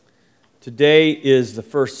Today is the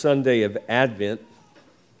first Sunday of Advent.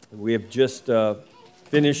 We have just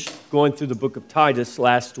finished going through the book of Titus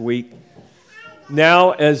last week.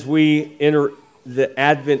 Now, as we enter the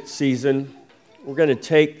Advent season, we're going to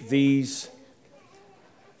take these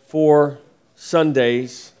 4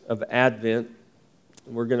 Sundays of Advent,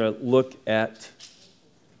 and we're going to look at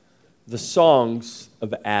the songs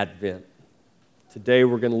of Advent. Today,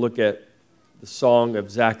 we're going to look at the song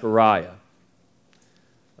of Zechariah.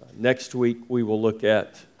 Next week, we will look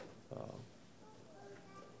at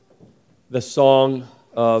the song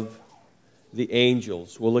of the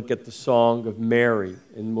angels. We'll look at the song of Mary,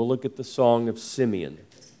 and we'll look at the song of Simeon.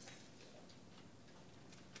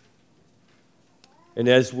 And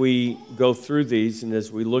as we go through these, and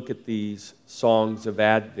as we look at these songs of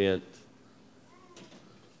Advent,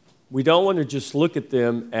 we don't want to just look at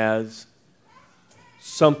them as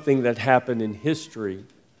something that happened in history.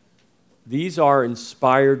 These are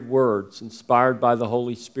inspired words, inspired by the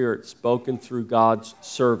Holy Spirit, spoken through God's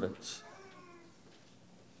servants.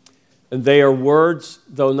 And they are words,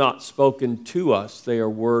 though not spoken to us, they are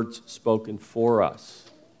words spoken for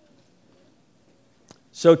us.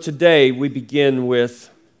 So today we begin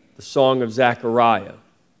with the song of Zechariah.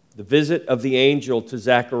 The visit of the angel to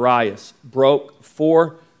Zacharias broke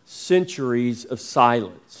 4 centuries of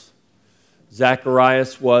silence.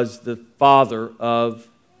 Zacharias was the father of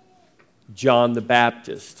John the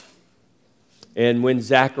Baptist. And when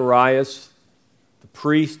Zacharias, the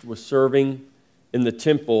priest, was serving in the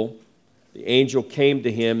temple, the angel came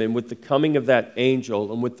to him, and with the coming of that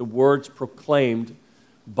angel and with the words proclaimed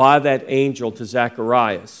by that angel to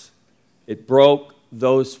Zacharias, it broke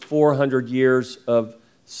those 400 years of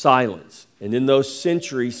silence. And in those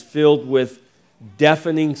centuries filled with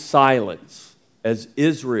deafening silence, as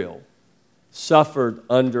Israel suffered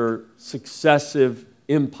under successive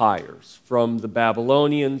empires, from the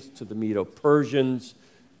Babylonians to the Medo-Persians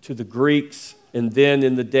to the Greeks, and then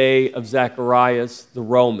in the day of Zacharias, the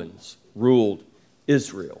Romans ruled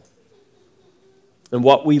Israel. And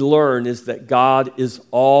what we learn is that God is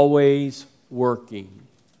always working.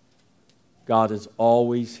 God is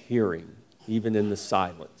always hearing, even in the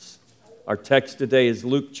silence. Our text today is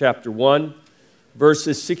Luke chapter 1,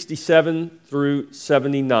 verses 67 through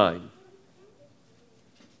 79.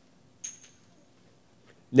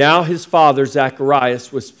 Now his father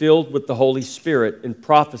Zacharias was filled with the Holy Spirit and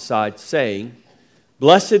prophesied, saying,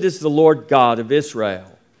 Blessed is the Lord God of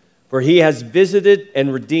Israel, for he has visited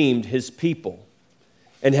and redeemed his people,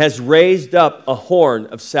 and has raised up a horn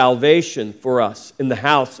of salvation for us in the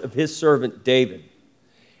house of his servant David,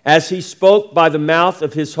 as he spoke by the mouth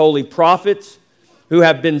of his holy prophets, who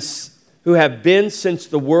have been since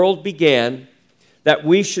the world began, that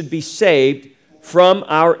we should be saved from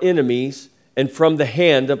our enemies and from the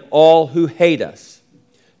hand of all who hate us,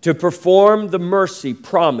 to perform the mercy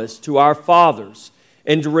promised to our fathers,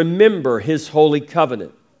 and to remember his holy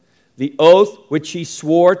covenant, the oath which he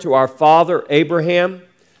swore to our father Abraham,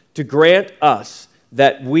 to grant us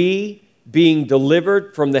that we, being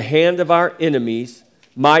delivered from the hand of our enemies,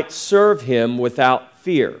 might serve him without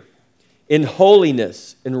fear, in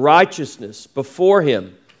holiness and righteousness before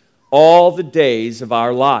him all the days of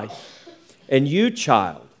our life. And you,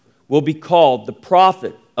 child, will be called the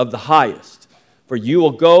prophet of the highest, for you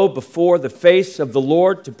will go before the face of the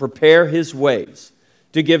Lord to prepare his ways,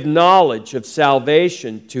 to give knowledge of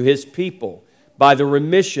salvation to his people by the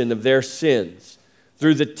remission of their sins,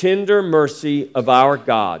 through the tender mercy of our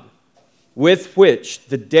God, with which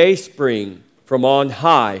the dayspring from on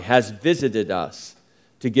high has visited us,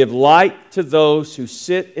 to give light to those who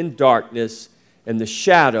sit in darkness and the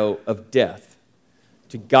shadow of death,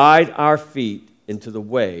 to guide our feet into the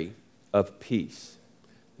way of peace.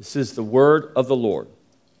 This is the word of the Lord.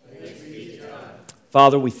 Thanks be to God.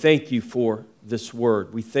 Father, we thank you for this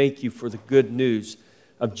word. We thank you for the good news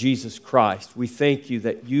of Jesus Christ. We thank you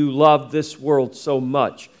that you love this world so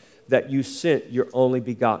much that you sent your only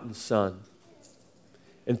begotten Son.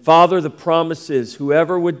 And Father, the promise is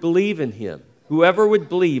whoever would believe in him, whoever would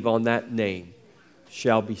believe on that name,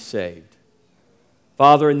 shall be saved.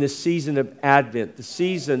 Father, in this season of Advent, the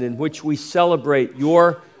season in which we celebrate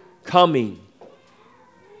your coming,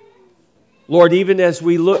 Lord, even as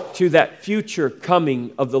we look to that future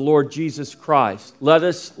coming of the Lord Jesus Christ, let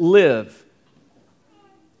us live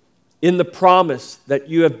in the promise that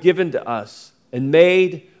you have given to us and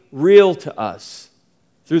made real to us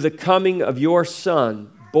through the coming of your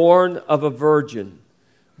Son, born of a virgin,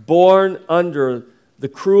 born under the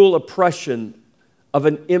cruel oppression of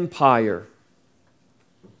an empire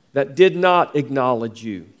that did not acknowledge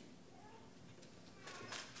you.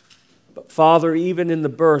 But Father, even in the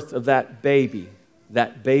birth of that baby,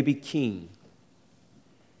 that baby king,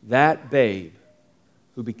 that babe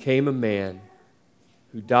who became a man,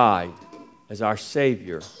 who died as our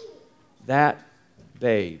Savior, that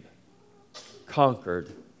babe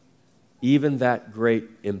conquered even that great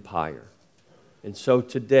empire. And so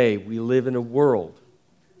today we live in a world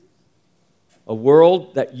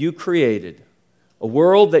that you created, a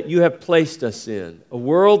world that you have placed us in, a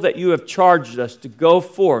world that you have charged us to go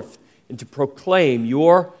forth and to proclaim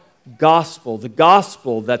your gospel, the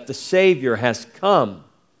gospel that the Savior has come.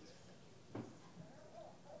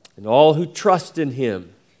 And all who trust in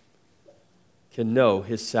Him can know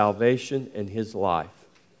His salvation and His life.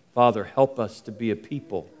 Father, help us to be a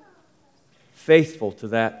people faithful to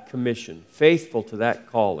that commission, faithful to that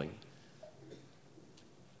calling.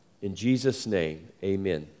 In Jesus' name,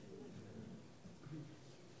 amen.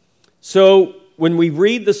 So, when we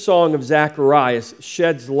read the song of Zacharias, it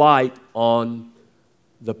sheds light on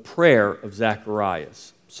the prayer of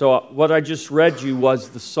Zacharias. So, what I just read you was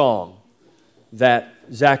the song that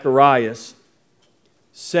Zacharias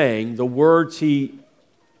sang, the words he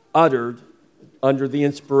uttered under the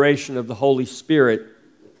inspiration of the Holy Spirit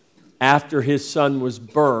after his son was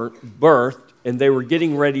birthed, and they were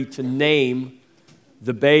getting ready to name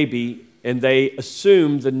the baby, and they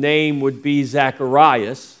assumed the name would be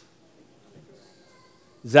Zachariah.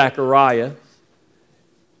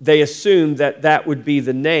 They assumed that that would be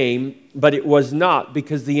the name, but it was not,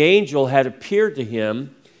 because the angel had appeared to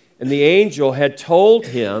him, and the angel had told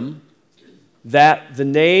him that the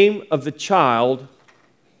name of the child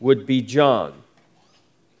would be John.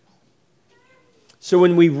 So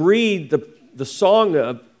when we read the song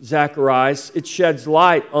of Zacharias, it sheds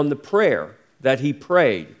light on the prayer that he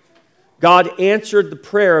prayed. God answered the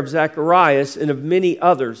prayer of Zacharias and of many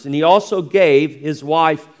others, and He also gave his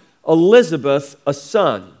wife Elizabeth a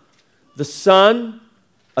son. The son,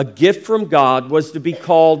 a gift from God, was to be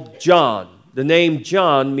called John. The name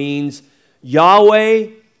John means Yahweh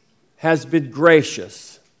has been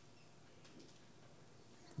gracious.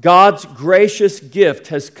 God's gracious gift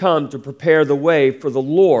has come to prepare the way for the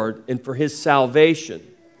Lord and for His salvation.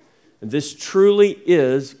 And this truly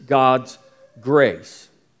is God's grace.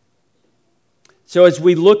 So as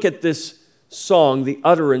we look at this song, the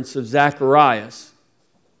utterance of Zacharias,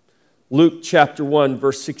 Luke chapter 1,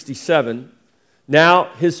 verse 67,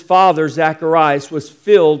 now his father Zacharias was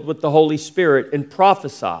filled with the Holy Spirit and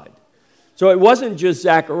prophesied. So it wasn't just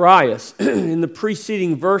Zacharias. In the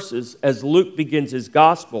preceding verses, as Luke begins his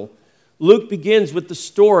gospel, Luke begins with the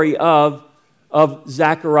story of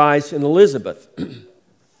Zacharias and Elizabeth.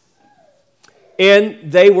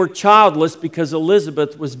 And they were childless because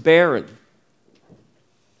Elizabeth was barren.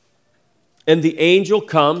 And the angel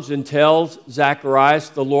comes and tells Zacharias,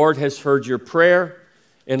 the Lord has heard your prayer,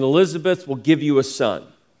 and Elizabeth will give you a son.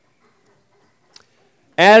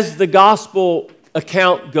 As the gospel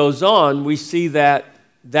account goes on, we see that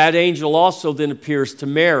angel also then appears to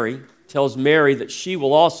Mary, tells Mary that she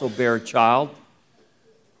will also bear a child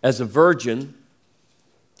as a virgin,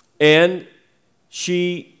 and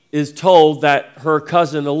she is told that her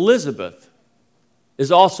cousin Elizabeth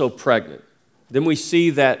is also pregnant. Then we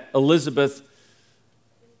see that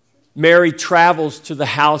Mary travels to the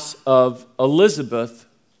house of Elizabeth,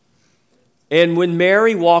 and when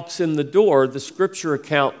Mary walks in the door, the scripture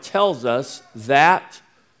account tells us that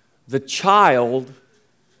the child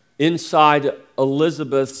inside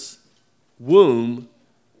Elizabeth's womb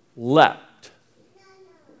leapt.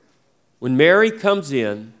 When Mary comes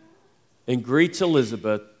in and greets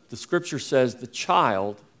Elizabeth, the scripture says the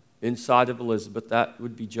child inside of Elizabeth, that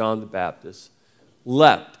would be John the Baptist,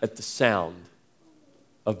 leapt at the sound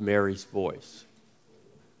of Mary's voice.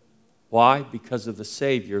 Why? Because of the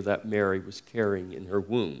Savior that Mary was carrying in her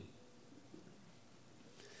womb.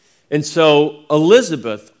 And so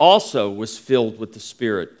Elizabeth also was filled with the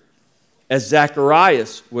Spirit, as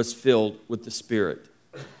Zacharias was filled with the Spirit.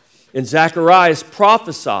 And Zacharias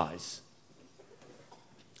prophesies.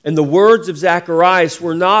 And the words of Zacharias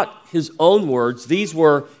were not his own words. These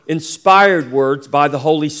were inspired words by the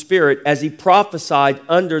Holy Spirit as he prophesied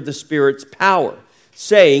under the Spirit's power,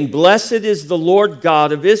 saying, "Blessed is the Lord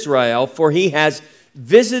God of Israel, for He has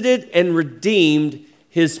visited and redeemed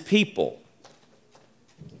His people."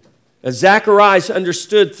 As Zacharias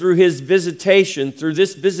understood through this visitation, through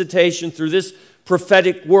this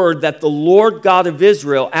prophetic word, that the Lord God of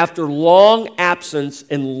Israel, after long absence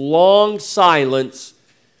and long silence,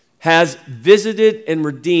 has visited and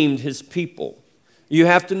redeemed His people. You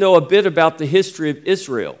have to know a bit about the history of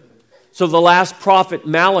Israel. So the last prophet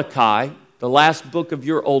Malachi, the last book of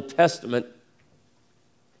your Old Testament,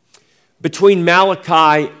 between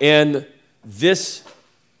Malachi and this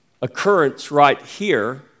occurrence right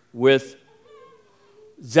here with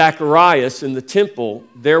Zacharias in the temple,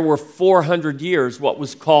 there were 400 years, what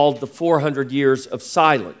was called the 400 years of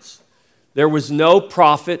silence. There was no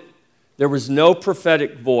prophet, there was no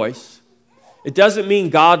prophetic voice. It doesn't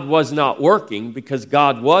mean God was not working, because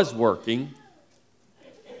God was working,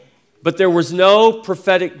 but there was no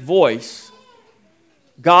prophetic voice.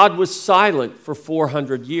 God was silent for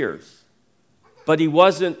 400 years, but he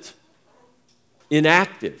wasn't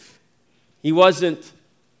inactive. He wasn't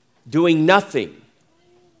doing nothing.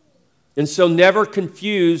 And so never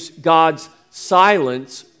confuse God's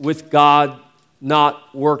silence with God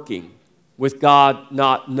not working, with God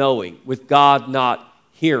not knowing, with God not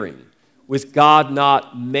hearing, with God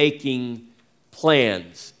not making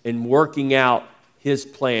plans and working out his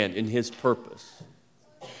plan and his purpose.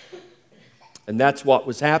 And that's what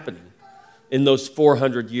was happening in those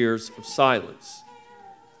 400 years of silence.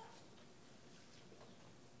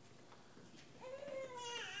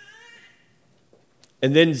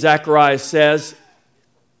 And then Zacharias says,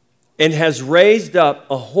 and has raised up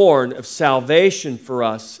a horn of salvation for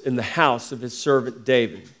us in the house of his servant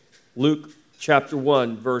David. Luke chapter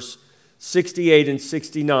 1, verse 68 and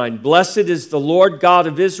 69. Blessed is the Lord God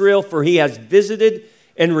of Israel, for he has visited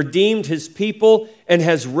and redeemed his people and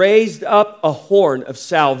has raised up a horn of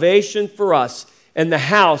salvation for us in the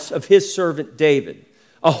house of his servant David.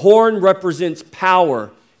 A horn represents power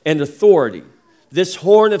and authority. This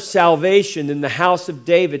horn of salvation in the house of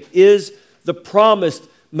David is the promised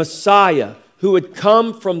Messiah who would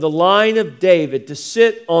come from the line of David to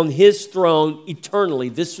sit on his throne eternally.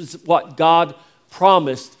 This is what God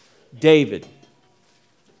promised David,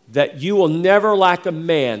 that you will never lack a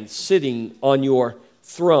man sitting on your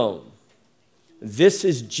throne. This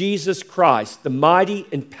is Jesus Christ, the mighty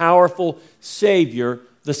and powerful Savior,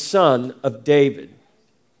 the Son of David.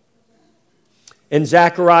 And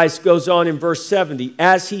Zacharias goes on in verse 70,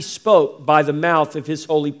 as he spoke by the mouth of his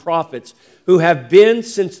holy prophets, who have been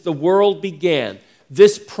since the world began.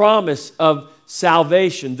 This promise of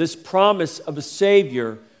salvation, this promise of a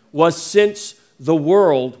Savior was since the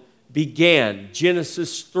world began.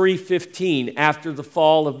 Genesis 3:15, after the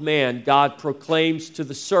fall of man, God proclaims to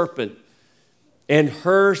the serpent, and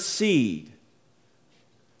her seed,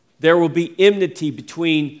 there will be enmity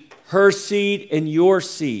between her seed and your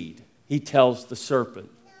seed, he tells the serpent.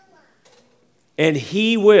 And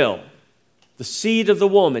he will, the seed of the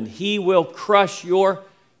woman, he will crush your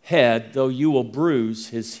head, though you will bruise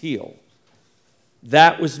his heel.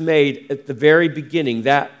 That was made at the very beginning,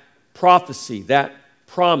 that prophecy, that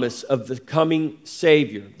promise of the coming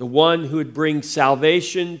Savior, the one who would bring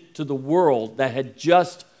salvation to the world that had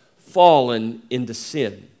just fallen into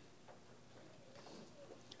sin.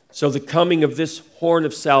 So the coming of this horn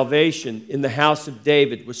of salvation in the house of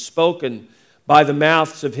David was spoken by the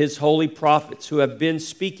mouths of his holy prophets who have been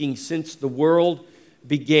speaking since the world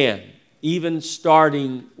began, even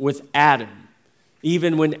starting with Adam.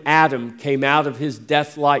 Even when Adam came out of his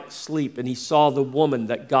death-like sleep and he saw the woman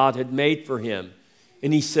that God had made for him,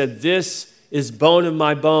 and he said, "This is bone of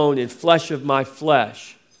my bone and flesh of my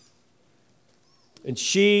flesh. And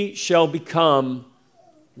she shall become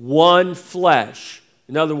one flesh."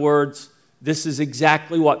 In other words, this is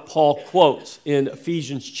exactly what Paul quotes in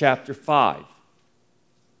Ephesians chapter 5.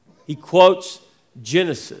 He quotes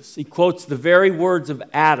Genesis. He quotes the very words of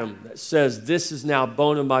Adam that says, "This is now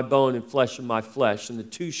bone of my bone and flesh of my flesh, and the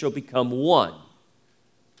two shall become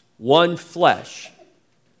one flesh."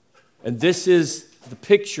 And this is the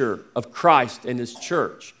picture of Christ and his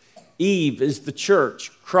church. Eve is the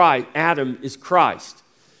church. Adam is Christ.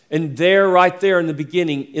 And there, right there in the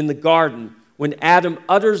beginning, in the garden, when Adam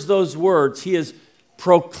utters those words, he is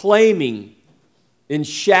proclaiming in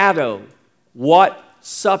shadow what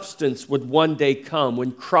substance would one day come,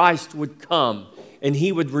 when Christ would come and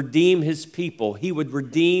he would redeem his people. He would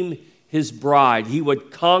redeem his bride. He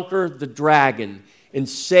would conquer the dragon and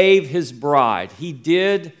save his bride. He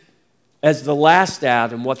did, as the last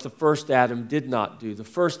Adam, what the first Adam did not do. The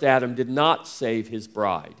first Adam did not save his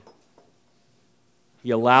bride.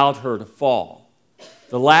 He allowed her to fall.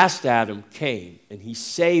 The last Adam came and he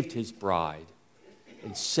saved his bride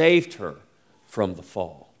and saved her from the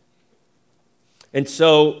fall. And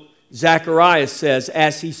so Zacharias says,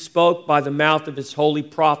 as he spoke by the mouth of his holy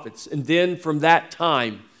prophets, and then from that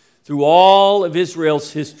time, through all of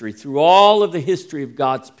Israel's history, through all of the history of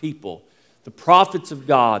God's people, the prophets of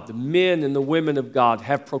God, the men and the women of God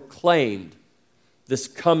have proclaimed this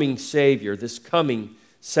coming Savior, this coming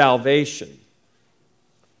salvation.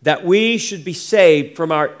 That we should be saved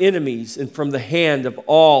from our enemies and from the hand of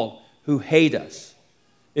all who hate us.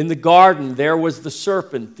 In the garden, there was the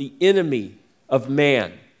serpent, the enemy of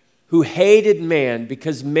man. who hated man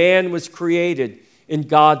because man was created in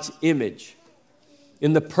God's image.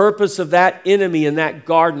 And the purpose of that enemy in that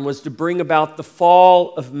garden was to bring about the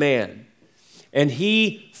fall of man. And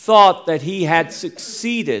he thought that he had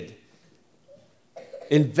succeeded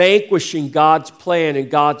in vanquishing God's plan and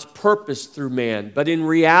God's purpose through man. But in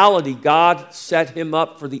reality, God set him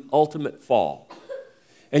up for the ultimate fall.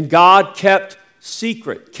 And God kept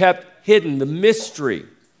secret, kept hidden the mystery.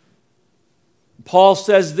 Paul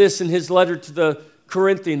says this in his letter to the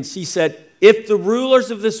Corinthians. He said, if the rulers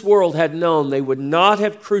of this world had known, they would not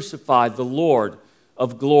have crucified the Lord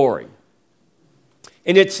of glory.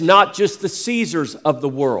 And it's not just the Caesars of the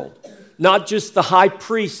world, not just the high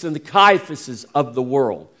priests and the Caiaphases of the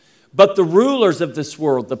world, but the rulers of this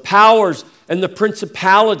world, the powers and the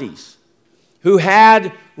principalities who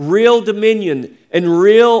had real dominion and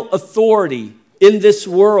real authority in this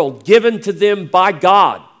world given to them by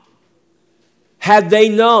God. Had they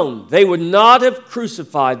known, they would not have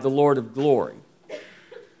crucified the Lord of glory.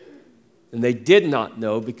 And they did not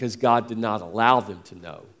know because God did not allow them to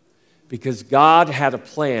know. Because God had a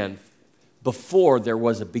plan before there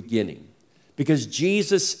was a beginning. Because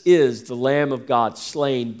Jesus is the Lamb of God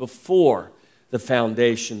slain before the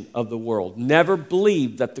foundation of the world. Never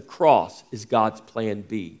believe that the cross is God's plan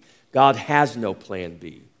B. God has no plan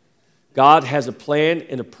B. God has a plan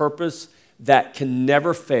and a purpose that can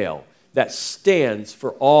never fail, that stands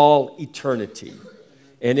for all eternity.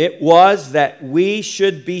 And it was that we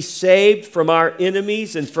should be saved from our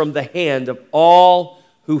enemies and from the hand of all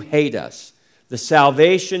who hate us. The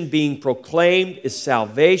salvation being proclaimed is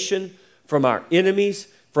salvation from our enemies,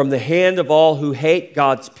 from the hand of all who hate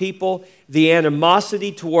God's people. The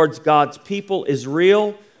animosity towards God's people is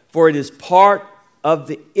real, for it is part of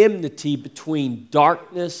the enmity between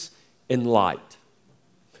darkness and light.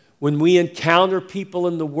 When we encounter people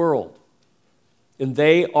in the world, and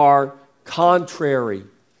they are contrary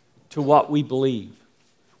to what we believe,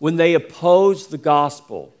 when they oppose the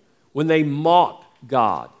gospel, when they mock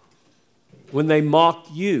God, when they mock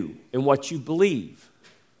you and what you believe,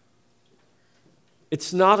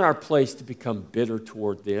 it's not our place to become bitter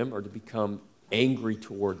toward them or to become angry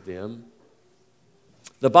toward them.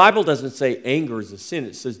 The Bible doesn't say anger is a sin.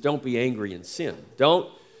 It says don't be angry and sin.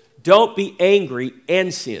 Don't be angry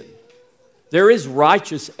and sin. There is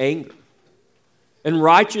righteous anger. And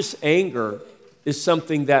righteous anger is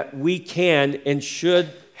something that we can and should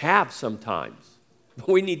have sometimes. But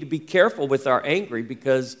we need to be careful with our anger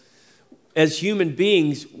because as human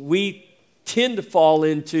beings, we tend to fall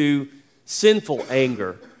into sinful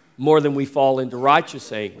anger more than we fall into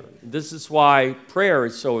righteous anger. This is why prayer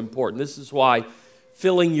is so important. This is why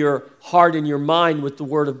filling your heart and your mind with the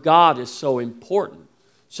Word of God is so important,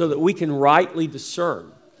 so that we can rightly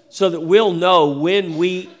discern, so that we'll know when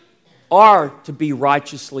we are to be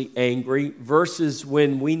righteously angry versus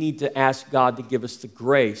when we need to ask God to give us the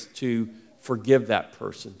grace to forgive that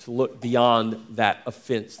person, to look beyond that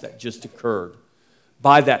offense that just occurred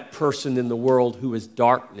by that person in the world who is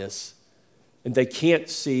darkness. And they can't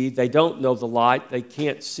see, they don't know the light, they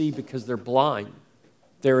can't see because they're blind.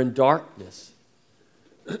 They're in darkness.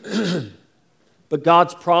 But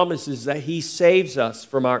God's promise is that He saves us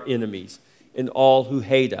from our enemies and all who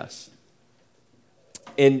hate us.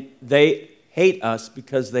 And they hate us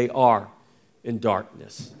because they are in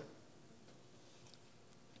darkness.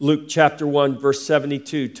 Luke chapter 1, verse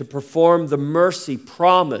 72, to perform the mercy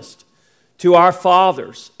promised to our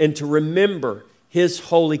fathers and to remember His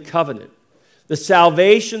holy covenant. The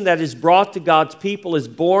salvation that is brought to God's people is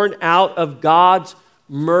born out of God's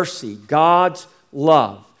mercy, God's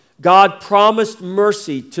love. God promised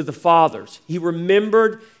mercy to the fathers. He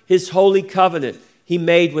remembered His holy covenant He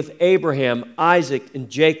made with Abraham, Isaac, and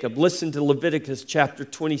Jacob. Listen to Leviticus chapter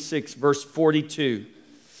 26, verse 42.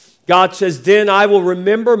 God says, then I will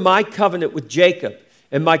remember my covenant with Jacob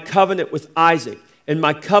and my covenant with Isaac and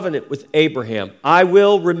my covenant with Abraham. I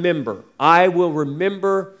will remember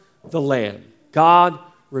the land. God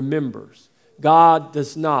remembers. God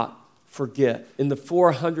does not forget. In the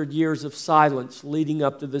 400 years of silence leading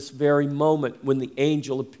up to this very moment when the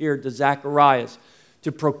angel appeared to Zacharias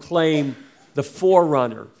to proclaim the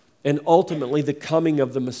forerunner and ultimately the coming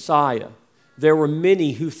of the Messiah, there were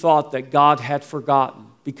many who thought that God had forgotten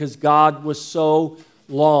because God was so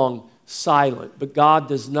long silent. But God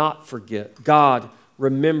does not forget. God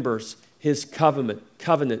remembers His covenant.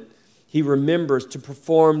 He remembers to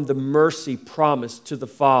perform the mercy promised to the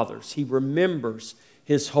fathers. He remembers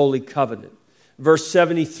His holy covenant. Verse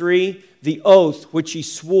 73, the oath which He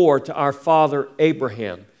swore to our father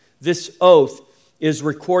Abraham. This oath is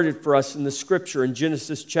recorded for us in the Scripture in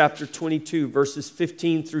Genesis chapter 22, verses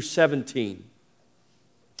 15 through 17.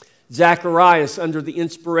 Zacharias, under the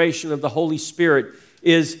inspiration of the Holy Spirit,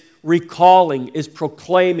 is recalling, is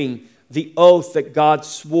proclaiming the oath that God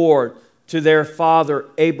swore to their father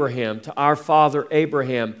Abraham, to our father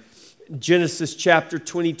Abraham. Genesis chapter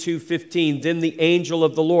 22:15, then the angel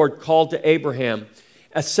of the Lord called to Abraham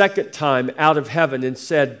a second time out of heaven and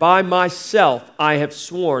said, by myself I have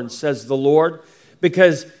sworn, says the Lord,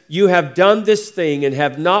 because you have done this thing and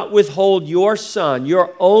have not withheld your son,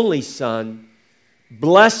 your only son,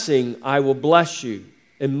 blessing I will bless you,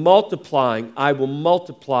 and multiplying I will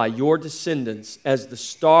multiply your descendants as the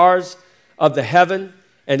stars of the heaven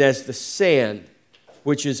and as the sand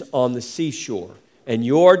which is on the seashore. And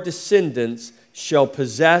your descendants shall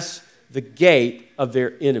possess the gate of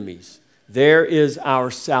their enemies. There is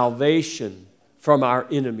our salvation from our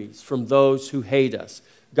enemies, from those who hate us.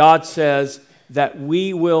 God says that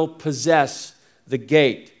we will possess the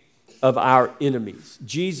gate of our enemies.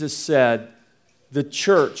 Jesus said, the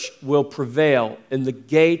church will prevail, and the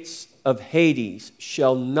gates of Hades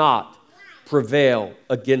shall not prevail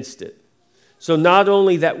against it. So not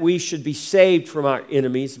only that we should be saved from our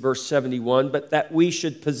enemies, verse 71, but that we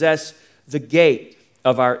should possess the gate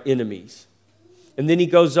of our enemies. And then he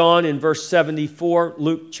goes on in verse 74,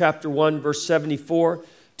 Luke chapter 1, verse 74,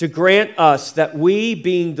 to grant us that we,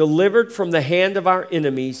 being delivered from the hand of our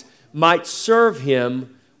enemies, might serve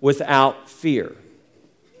him without fear.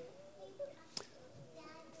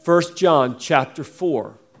 1 John chapter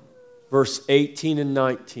 4, verse 18 and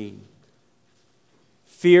 19.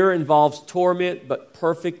 Fear involves torment, but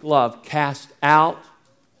perfect love casts out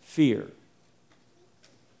fear.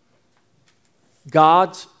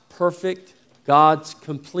 God's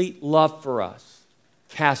complete love for us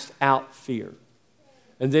casts out fear.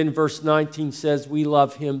 And then verse 19 says, we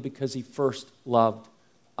love him because he first loved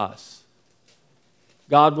us.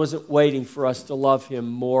 God wasn't waiting for us to love him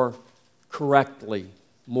more correctly,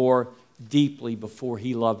 more deeply before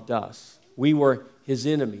he loved us. We were his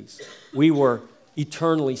enemies. We were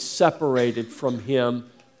eternally separated from him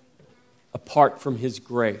apart from his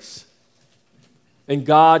grace. And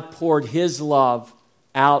God poured his love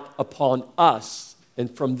out upon us.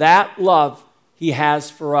 And from that love he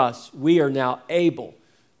has for us, we are now able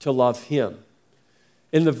to love him.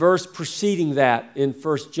 In the verse preceding that, in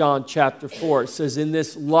 1 John chapter 4, it says, in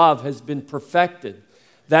this love has been perfected,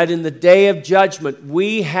 that in the day of judgment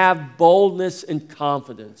we have boldness and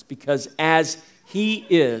confidence, because as he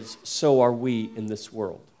is, so are we in this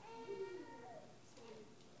world.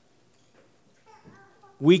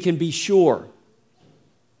 We can be sure.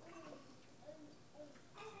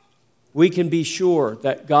 We can be sure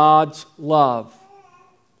that God's love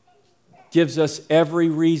gives us every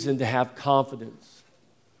reason to have confidence,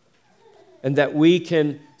 and that we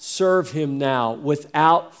can serve him now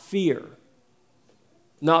without fear.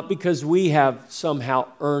 Not because we have somehow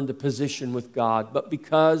earned a position with God, but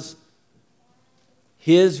because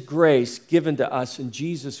his grace given to us in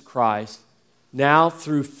Jesus Christ, now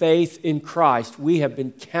through faith in Christ, we have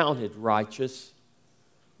been counted righteous.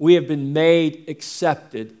 We have been made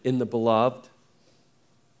accepted in the beloved,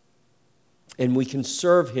 and we can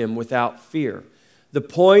serve him without fear. The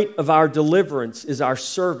point of our deliverance is our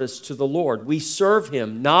service to the Lord. We serve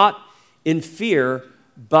him not in fear,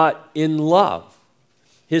 but in love.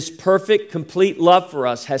 His perfect, complete love for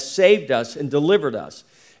us has saved us and delivered us.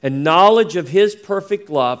 And knowledge of his perfect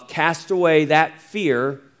love casts away that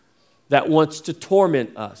fear that wants to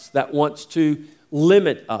torment us, that wants to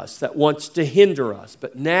limit us, that wants to hinder us.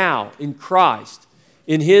 But now, in Christ,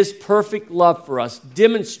 in his perfect love for us,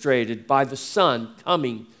 demonstrated by the Son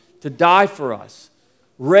coming to die for us,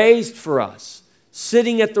 raised for us,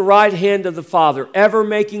 sitting at the right hand of the Father, ever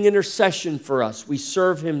making intercession for us, we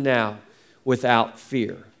serve him now without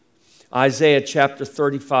fear. Isaiah chapter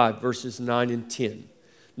 35, verses 9 and 10.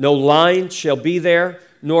 No lion shall be there,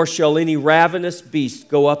 nor shall any ravenous beast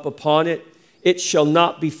go up upon it. It shall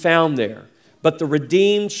not be found there, but the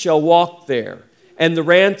redeemed shall walk there. And the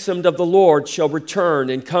ransomed of the Lord shall return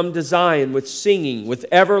and come to Zion with singing, with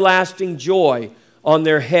everlasting joy on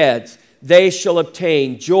their heads. They shall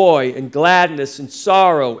obtain joy and gladness and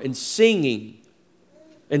sorrow and singing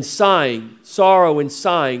and sighing. Sorrow and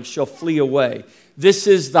sighing shall flee away. This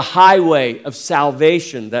is the highway of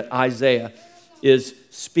salvation that Isaiah is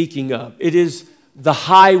speaking of. It is the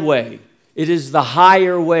highway. It is the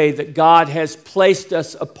higher way that God has placed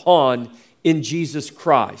us upon in Jesus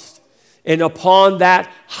Christ. And upon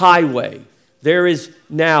that highway, there is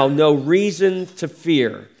now no reason to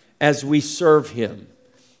fear as we serve him.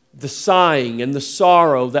 The sighing and the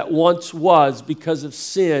sorrow that once was because of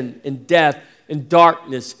sin and death and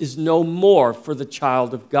darkness is no more for the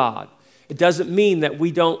child of God. It doesn't mean that we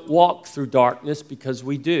don't walk through darkness, because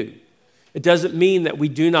we do. It doesn't mean that we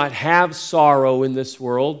do not have sorrow in this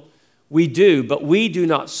world. We do, but we do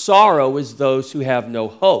not sorrow as those who have no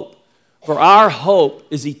hope. For our hope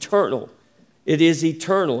is eternal. It is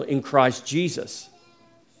eternal in Christ Jesus.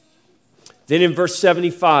 Then in verse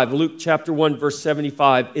 75, Luke chapter 1, verse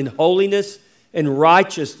 75, in holiness and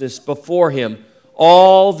righteousness before him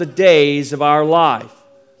all the days of our life.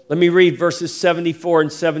 Let me read verses 74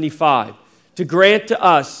 and 75. To grant to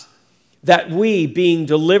us that we, being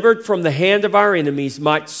delivered from the hand of our enemies,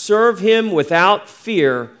 might serve him without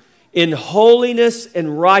fear in holiness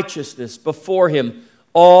and righteousness before him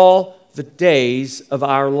all the days of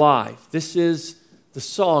our life. This is the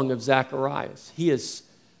song of Zacharias. He is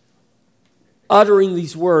uttering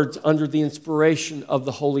these words under the inspiration of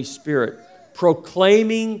the Holy Spirit,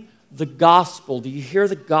 proclaiming the gospel. Do you hear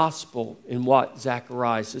the gospel in what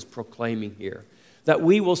Zacharias is proclaiming here? That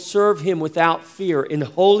we will serve him without fear in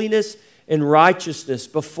holiness and righteousness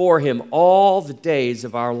before him all the days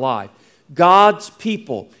of our life. God's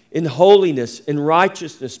people in holiness and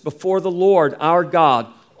righteousness before the Lord our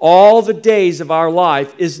God all the days of our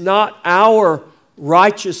life is not our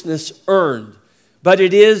righteousness earned, but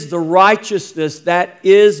it is the righteousness that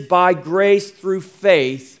is by grace through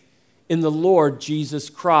faith in the Lord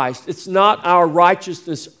Jesus Christ. It's not our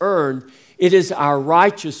righteousness earned. It is our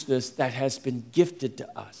righteousness that has been gifted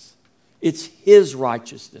to us. It's his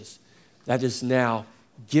righteousness that is now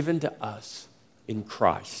given to us in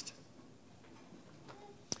Christ.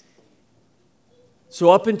 So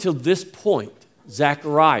up until this point,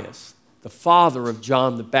 Zacharias, the father of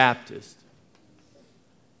John the Baptist,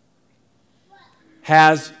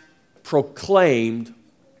 has proclaimed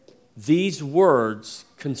these words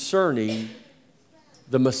concerning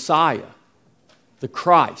the Messiah, the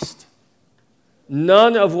Christ.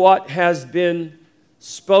 None of what has been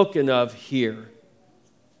spoken of here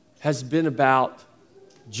has been about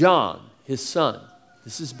John, his son.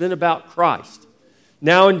 This has been about Christ.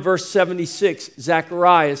 Now in verse 76,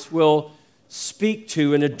 Zacharias will speak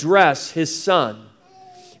to and address his son.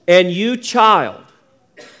 And you, child,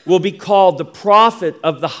 will be called the prophet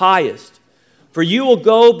of the highest, for you will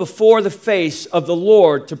go before the face of the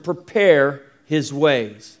Lord to prepare his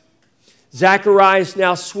ways. Zacharias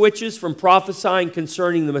now switches from prophesying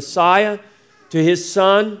concerning the Messiah to his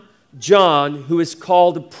son, John, who is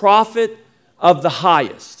called the prophet of the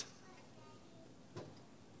highest.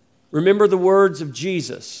 Remember the words of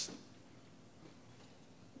Jesus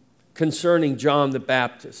concerning John the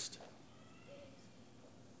Baptist.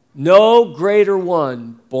 No greater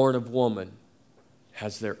one born of woman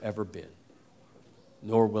has there ever been,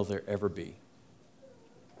 nor will there ever be.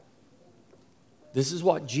 This is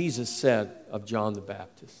what Jesus said of John the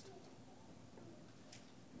Baptist.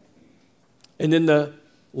 And in the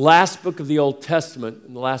last book of the Old Testament,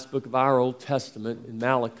 in the last book of our Old Testament, in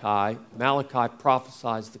Malachi, Malachi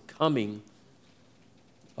prophesies the coming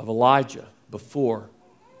of Elijah before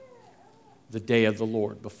the day of the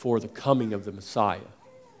Lord, before the coming of the Messiah.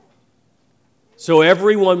 So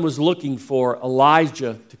everyone was looking for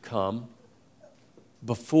Elijah to come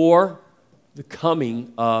before the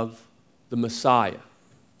coming of the Messiah.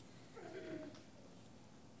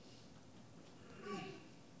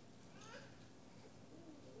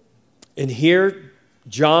 And here,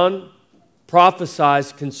 John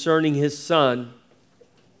prophesies concerning his son,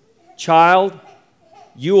 child,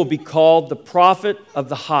 you will be called the prophet of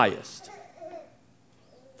the highest,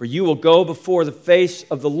 for you will go before the face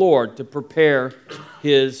of the Lord to prepare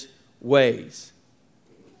his ways.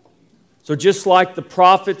 So just like the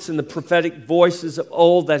prophets and the prophetic voices of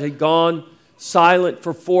old that had gone silent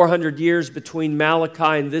for 400 years between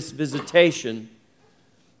Malachi and this visitation,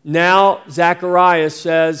 now Zacharias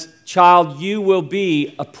says, child, you will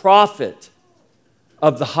be a prophet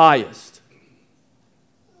of the highest.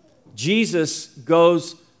 Jesus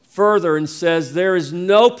goes further and says there is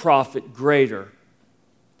no prophet greater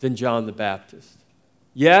than John the Baptist.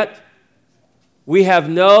 Yet, we have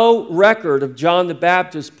no record of John the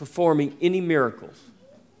Baptist performing any miracles.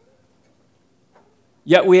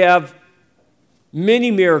 Yet we have many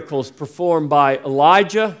miracles performed by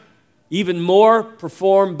Elijah, even more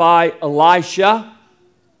performed by Elisha,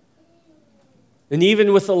 and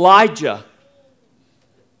even with Elijah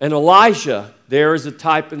and Elijah, there is a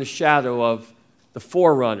type and a shadow of the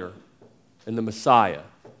forerunner and the Messiah.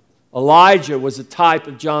 Elijah was a type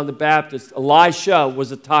of John the Baptist. Elisha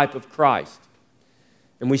was a type of Christ.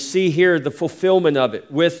 And we see here the fulfillment of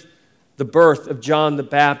it with the birth of John the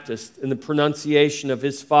Baptist and the pronunciation of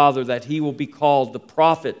his father that he will be called the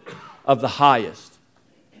prophet of the highest.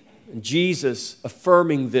 And Jesus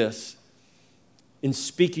affirming this in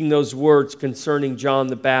speaking those words concerning John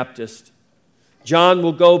the Baptist. John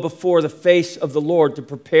will go before the face of the Lord to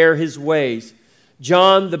prepare his ways.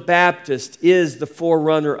 John the Baptist is the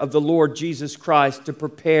forerunner of the Lord Jesus Christ to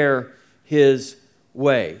prepare his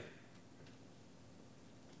way.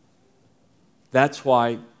 That's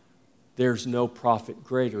why there's no prophet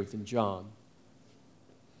greater than John.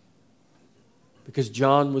 Because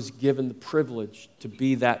John was given the privilege to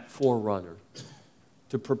be that forerunner,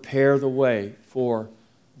 to prepare the way for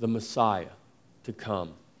the Messiah to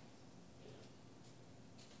come.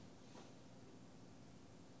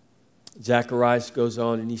 Zacharias goes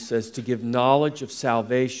on and he says, to give knowledge of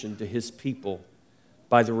salvation to his people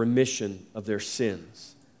by the remission of their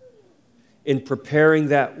sins. In preparing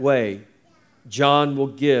that way, John will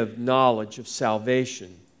give knowledge of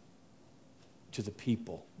salvation to the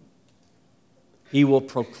people. He will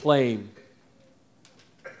proclaim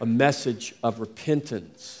a message of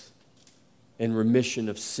repentance and remission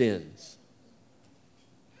of sins.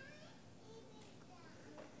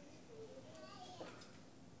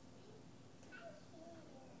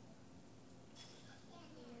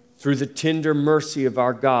 Through the tender mercy of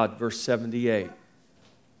our God, verse 78,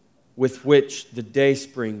 with which the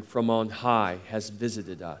dayspring from on high has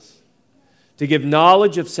visited us, to give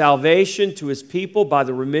knowledge of salvation to his people by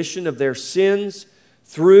the remission of their sins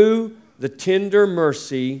through the tender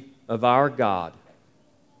mercy of our God.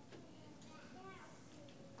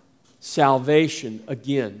 Salvation,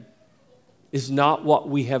 again, is not what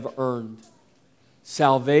we have earned.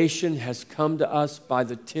 Salvation has come to us by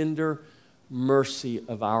the tender mercy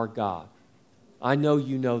of our God. I know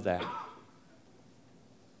you know that.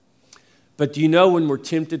 But do you know when we're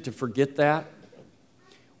tempted to forget that?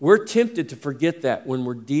 We're tempted to forget that when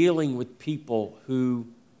we're dealing with people who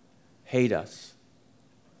hate us.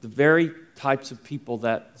 The very types of people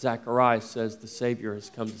that Zacharias says the Savior has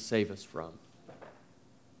come to save us from.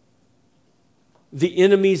 The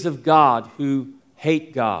enemies of God who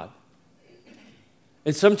hate God.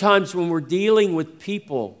 And sometimes when we're dealing with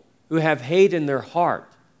people who have hate in their heart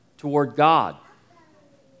toward God,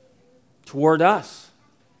 toward us,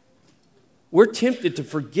 we're tempted to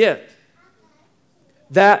forget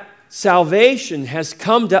that salvation has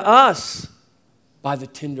come to us by the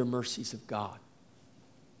tender mercies of God.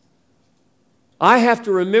 I have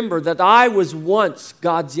to remember that I was once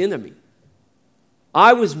God's enemy.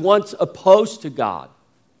 I was once opposed to God.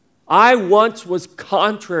 I once was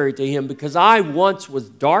contrary to Him because I once was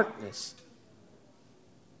darkness.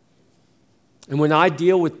 And when I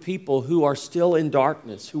deal with people who are still in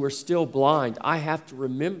darkness, who are still blind, I have to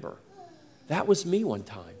remember that was me one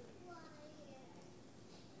time.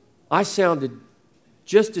 I sounded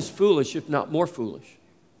just as foolish, if not more foolish.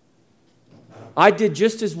 I did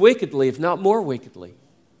just as wickedly, if not more wickedly.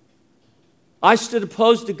 I stood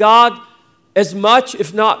opposed to God as much,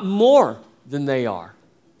 if not more, than they are.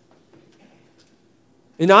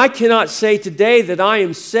 And I cannot say today that I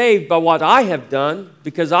am saved by what I have done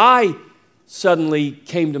because I suddenly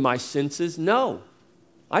came to my senses. No,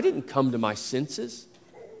 I didn't come to my senses.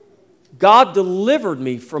 God delivered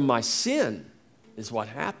me from my sin, is what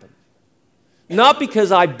happened. Not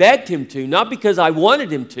because I begged Him to, not because I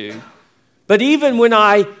wanted Him to, but even when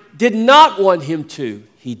I did not want Him to,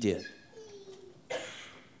 He did.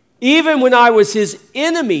 Even when I was His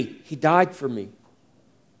enemy, He died for me.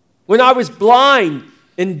 When I was blind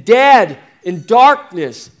and dead in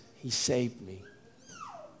darkness, He saved me.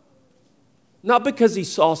 Not because He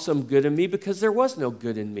saw some good in me, because there was no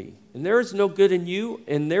good in me. And there is no good in you,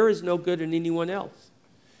 and there is no good in anyone else.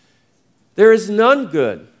 There is none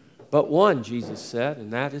good but one, Jesus said,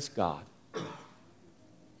 and that is God.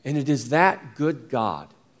 And it is that good God,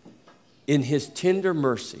 in His tender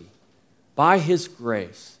mercy, by His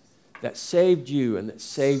grace, that saved you and that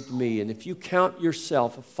saved me. And if you count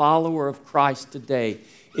yourself a follower of Christ today,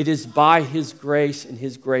 it is by His grace and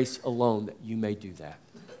His grace alone that you may do that.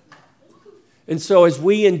 And so as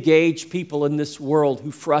we engage people in this world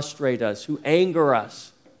who frustrate us, who anger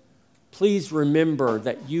us, please remember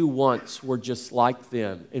that you once were just like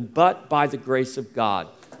them. But by the grace of God,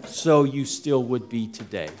 so you still would be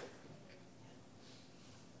today.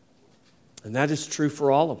 And that is true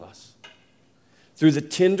for all of us. Through the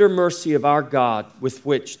tender mercy of our God, with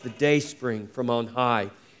which the dayspring from on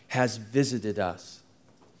high has visited us.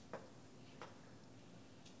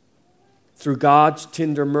 Through God's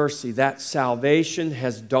tender mercy, that salvation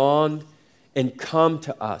has dawned and come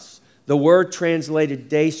to us. The word translated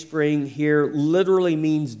dayspring here literally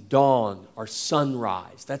means dawn or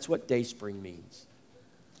sunrise. That's what dayspring means.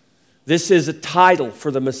 This is a title for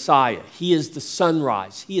the Messiah. He is the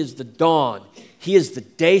sunrise. He is the dawn. He is the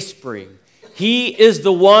dayspring. He is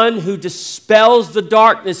the one who dispels the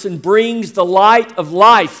darkness and brings the light of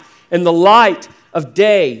life and the light of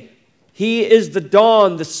day. He is the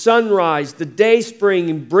dawn, the sunrise, the dayspring,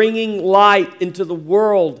 and bringing light into the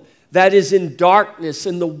world that is in darkness,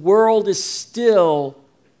 and the world is still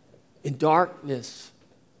in darkness.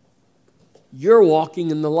 You're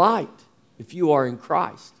walking in the light if you are in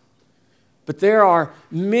Christ. But there are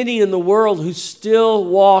many in the world who still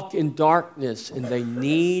walk in darkness, and they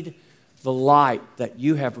need the light that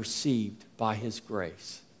you have received by His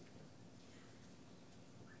grace.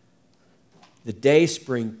 The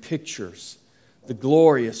dayspring pictures the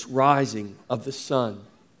glorious rising of the sun.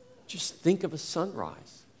 Just think of a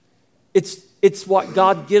sunrise. It's what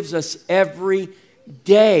God gives us every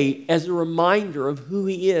day as a reminder of who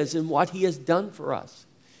He is and what He has done for us.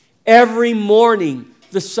 Every morning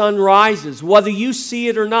the sun rises, whether you see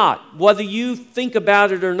it or not, whether you think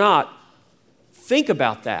about it or not. Think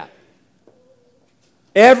about that.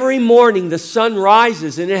 Every morning the sun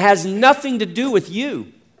rises, and it has nothing to do with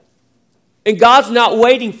you. And God's not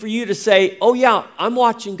waiting for you to say, oh yeah, I'm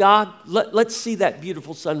watching God. Let's see that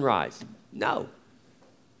beautiful sunrise. No.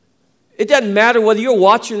 It doesn't matter whether you're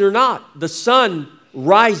watching or not. The sun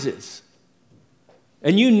rises.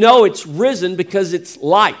 And you know it's risen because it's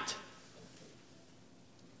light.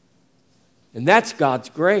 And that's God's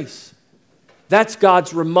grace. That's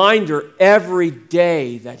God's reminder every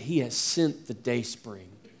day that He has sent the dayspring,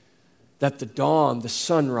 that the dawn, the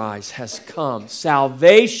sunrise has come.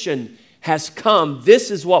 Salvation has come.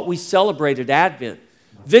 This is what we celebrate at Advent.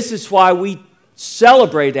 This is why we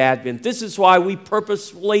celebrate Advent. This is why we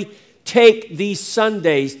purposefully take these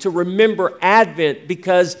Sundays to remember Advent,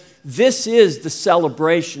 because this is the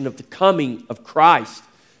celebration of the coming of Christ.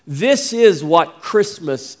 This is what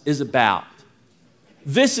Christmas is about.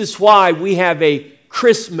 This is why we have a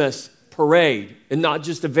Christmas parade and not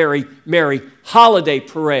just a very merry holiday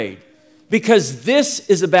parade. Because this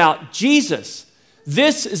is about Jesus.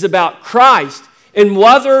 This is about Christ. And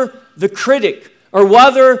whether the critic or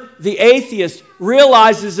whether the atheist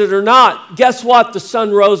realizes it or not, guess what? The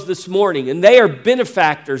sun rose this morning, and they are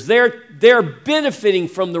benefactors. They're benefiting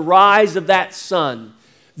from the rise of that sun.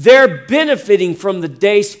 They're benefiting from the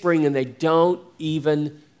dayspring, and they don't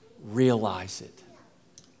even realize it.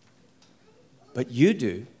 But you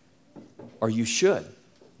do, or you should,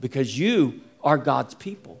 because you are God's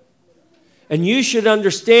people. And you should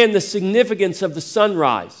understand the significance of the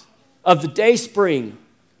sunrise, of the dayspring,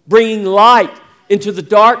 bringing light into the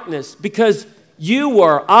darkness, because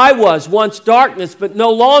I was once darkness, but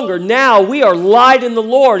no longer. Now we are light in the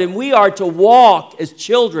Lord, and we are to walk as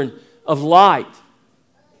children of light.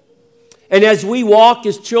 And as we walk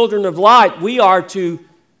as children of light, we are to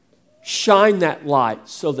shine that light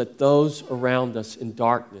so that those around us in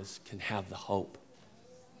darkness can have the hope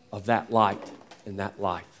of that light and that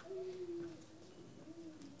life.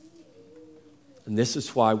 And this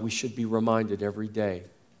is why we should be reminded every day,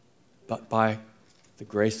 but by the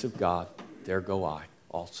grace of God, there go I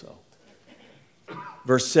also.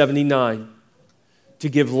 Verse 79, to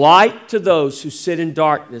give light to those who sit in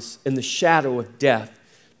darkness and the shadow of death,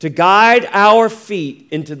 to guide our feet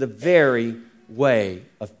into the very way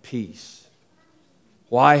of peace.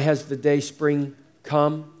 Why has the dayspring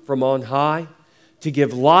come from on high? To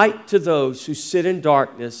give light to those who sit in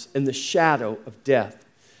darkness and the shadow of death,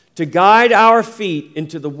 to guide our feet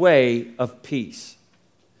into the way of peace.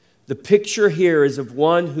 The picture here is of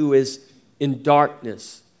one who is in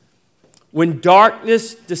darkness. When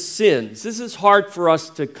darkness descends, this is hard for us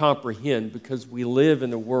to comprehend because we live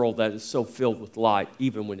in a world that is so filled with light,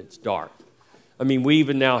 even when it's dark. I mean, we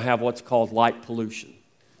even now have what's called light pollution.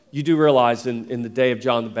 You do realize in the day of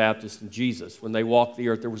John the Baptist and Jesus, when they walked the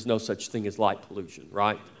earth, there was no such thing as light pollution,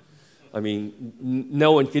 right? I mean,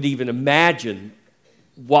 no one could even imagine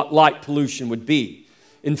what light pollution would be.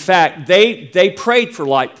 In fact, they prayed for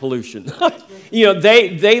light pollution. You know,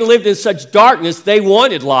 they lived in such darkness, they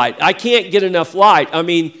wanted light. I can't get enough light. I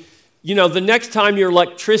mean, you know, the next time your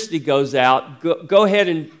electricity goes out, go ahead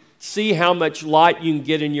and see how much light you can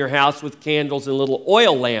get in your house with candles and little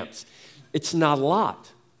oil lamps. It's not a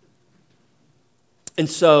lot. And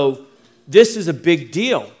so this is a big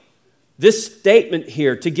deal. This statement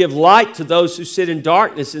here, to give light to those who sit in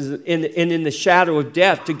darkness and in the shadow of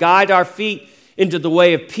death, to guide our feet into the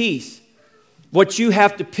way of peace. What you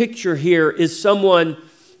have to picture here is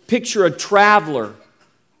picture a traveler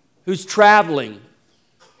who's traveling,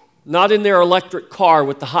 not in their electric car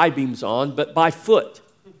with the high beams on, but by foot.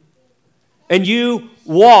 And you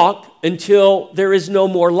walk until there is no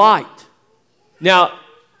more light. Now,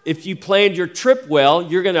 if you planned your trip well,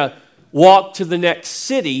 you're going to walk to the next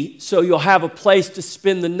city so you'll have a place to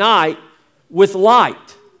spend the night with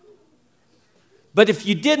light. But if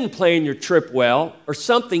you didn't plan your trip well, or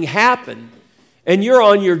something happened, and you're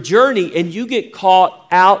on your journey and you get caught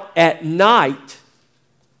out at night,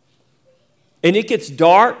 and it gets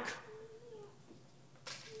dark,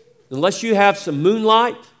 unless you have some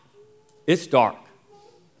moonlight, it's dark.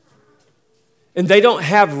 And they don't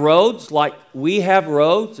have roads like we have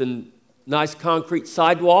roads and nice concrete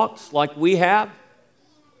sidewalks like we have.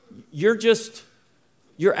 You're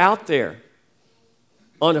out there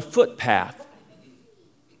on a footpath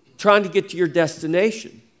trying to get to your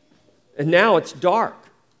destination. And now it's dark.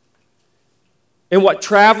 And what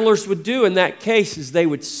travelers would do in that case is they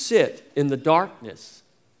would sit in the darkness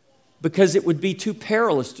because it would be too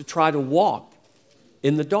perilous to try to walk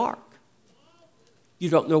in the dark. You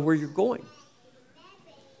don't know where you're going.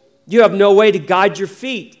 You have no way to guide your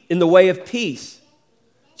feet in the way of peace.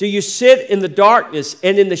 So you sit in the darkness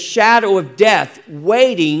and in the shadow of death,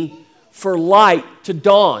 waiting for light to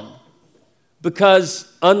dawn.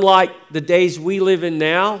 Because unlike the days we live in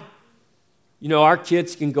now, our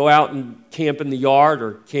kids can go out and camp in the yard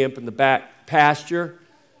or camp in the back pasture,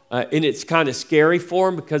 and it's kind of scary for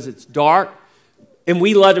them because it's dark. And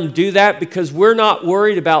we let them do that because we're not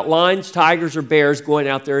worried about lions, tigers, or bears going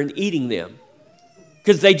out there and eating them,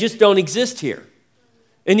 because they just don't exist here.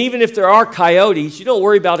 And even if there are coyotes, you don't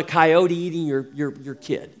worry about a coyote eating your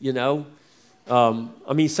kid,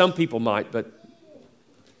 some people might, but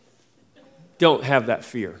don't have that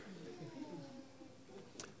fear.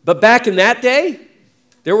 But back in that day,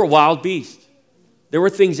 there were wild beasts. There were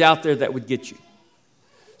things out there that would get you.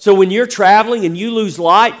 So when you're traveling and you lose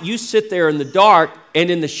light, you sit there in the dark and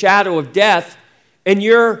in the shadow of death, and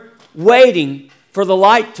you're waiting for the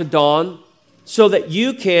light to dawn so that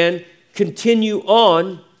you can continue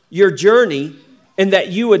on your journey and that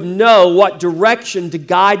you would know what direction to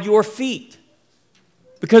guide your feet.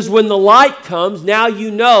 Because when the light comes, now you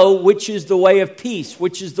know which is the way of peace,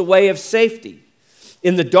 which is the way of safety.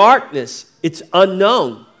 In the darkness, it's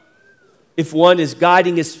unknown if one is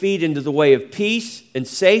guiding his feet into the way of peace and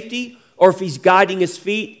safety, or if he's guiding his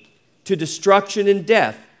feet to destruction and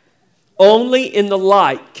death. Only in the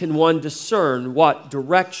light can one discern what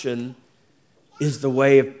direction is the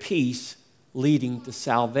way of peace leading to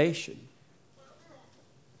salvation.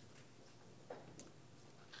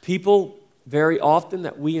 People very often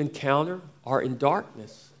that we encounter are in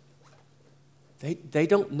darkness. They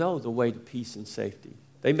don't know the way to peace and safety.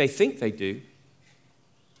 They may think they do.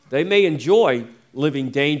 They may enjoy living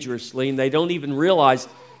dangerously, and they don't even realize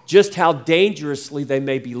just how dangerously they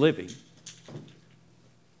may be living.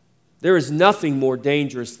 There is nothing more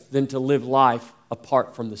dangerous than to live life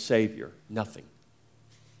apart from the Savior. Nothing.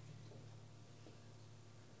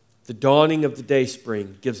 The dawning of the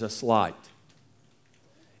dayspring gives us light.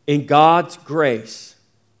 In God's grace,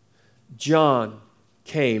 John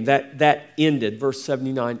came. That ended, verse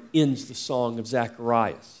 79 ends the song of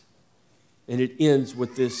Zacharias. And it ends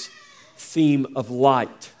with this theme of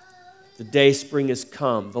light. The dayspring has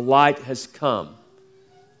come. The light has come.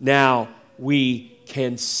 Now we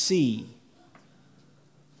can see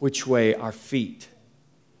which way our feet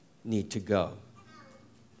need to go.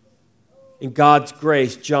 In God's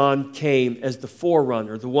grace, John came as the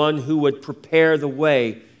forerunner, the one who would prepare the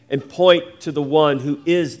way and point to the one who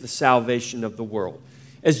is the salvation of the world.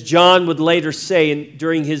 As John would later say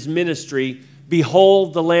during his ministry,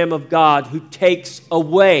 "Behold the Lamb of God who takes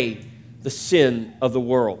away the sin of the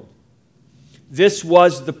world." This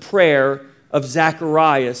was the prayer of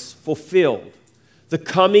Zacharias fulfilled. The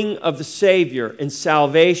coming of the Savior and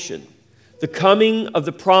salvation. The coming of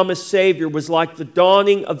the promised Savior was like the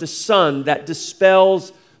dawning of the sun that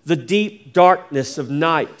dispels the deep darkness of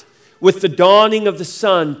night. With the dawning of the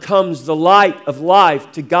sun comes the light of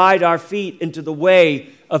life to guide our feet into the way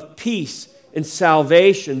of peace and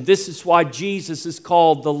salvation. This is why Jesus is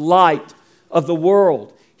called the light of the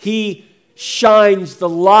world. He shines the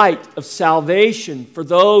light of salvation for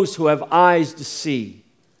those who have eyes to see.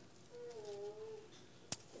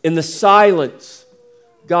 In the silence,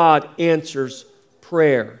 God answers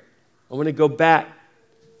prayer. I want to go back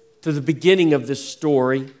to the beginning of this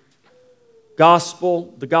story.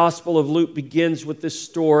 The Gospel of Luke begins with this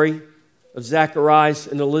story of Zacharias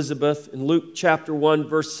and Elizabeth. In Luke chapter 1,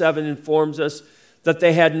 verse 7 informs us that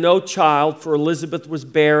they had no child, for Elizabeth was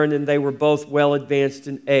barren and they were both well advanced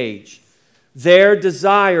in age. Their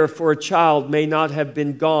desire for a child may not have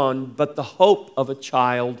been gone, but the hope of a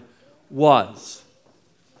child was.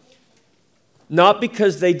 Not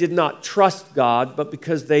because they did not trust God, but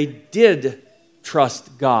because they did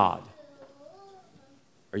trust God.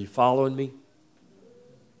 Are you following me?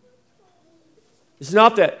 It's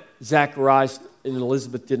not that Zacharias and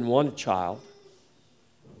Elizabeth didn't want a child.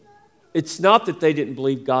 It's not that they didn't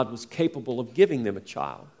believe God was capable of giving them a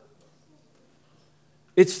child.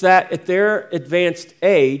 It's that at their advanced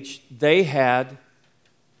age, they had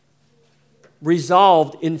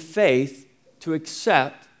resolved in faith to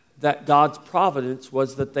accept that God's providence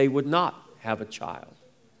was that they would not have a child.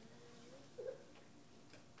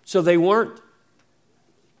 So they weren't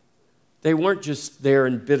just there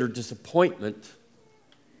in bitter disappointment.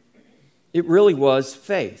 It really was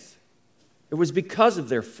faith. It was because of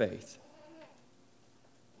their faith.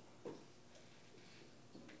 It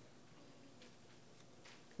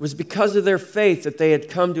was because of their faith that they had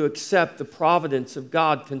come to accept the providence of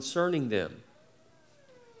God concerning them.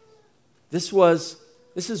 This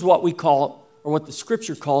is what we call, or what the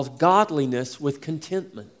Scripture calls, godliness with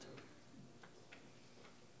contentment.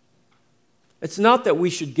 It's not that we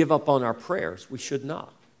should give up on our prayers. We should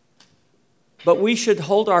not. But we should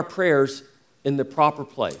hold our prayers in the proper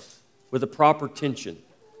place, with the proper tension.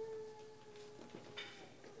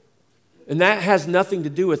 And that has nothing to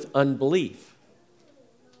do with unbelief.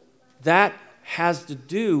 That has to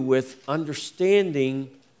do with understanding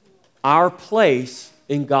our place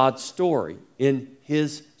in God's story, in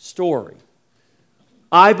His story.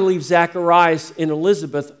 I believe Zacharias and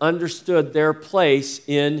Elizabeth understood their place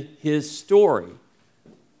in His story.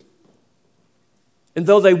 And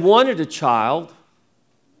though they wanted a child,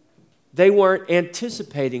 they weren't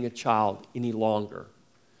anticipating a child any longer.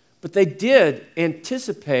 But they did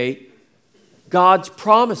anticipate God's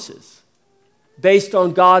promises based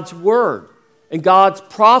on God's word and God's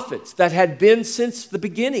prophets that had been since the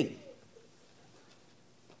beginning.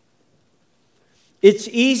 It's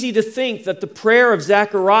easy to think that the prayer of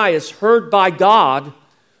Zacharias heard by God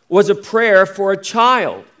was a prayer for a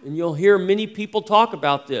child. And you'll hear many people talk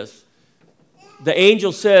about this. The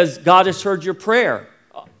angel says, God has heard your prayer.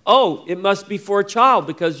 Oh, it must be for a child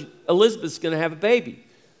because Elizabeth's going to have a baby.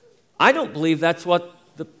 I don't believe that's what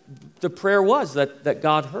the prayer was that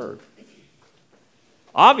God heard.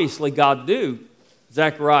 Obviously, God knew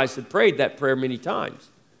Zacharias had prayed that prayer many times.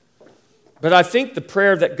 But I think the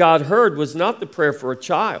prayer that God heard was not the prayer for a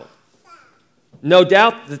child. No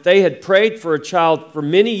doubt that they had prayed for a child for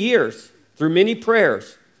many years, through many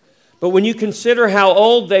prayers. But when you consider how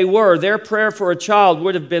old they were, their prayer for a child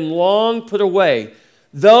would have been long put away.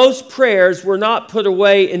 Those prayers were not put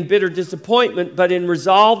away in bitter disappointment, but in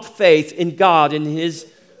resolved faith in God and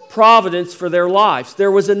His providence for their lives.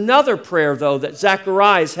 There was another prayer, though, that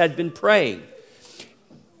Zacharias had been praying.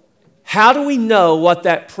 How do we know what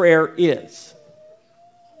that prayer is?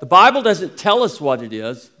 The Bible doesn't tell us what it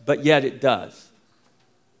is, but yet it does.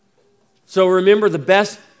 So remember, the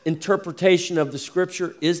best interpretation of the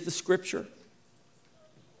Scripture is the Scripture.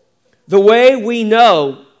 The way we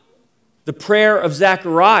know the prayer of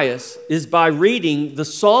Zacharias is by reading the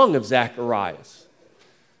Song of Zacharias.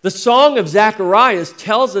 The Song of Zacharias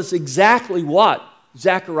tells us exactly what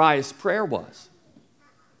Zacharias' prayer was.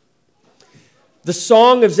 The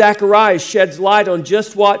Song of Zacharias sheds light on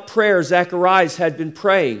just what prayer Zacharias had been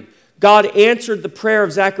praying. God answered the prayer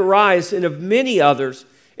of Zacharias and of many others.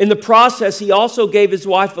 In the process, He also gave his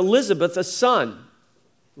wife Elizabeth a son.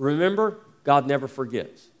 Remember, God never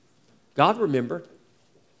forgets. God remembered.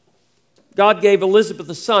 God gave Elizabeth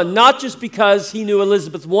a son, not just because He knew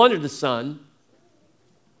Elizabeth wanted a son,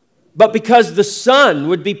 but because the son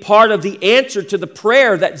would be part of the answer to the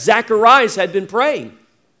prayer that Zacharias had been praying.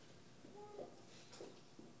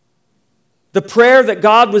 The prayer that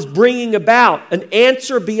God was bringing about, an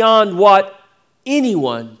answer beyond what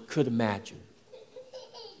anyone could imagine.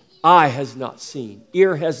 Eye has not seen,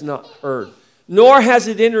 ear has not heard, nor has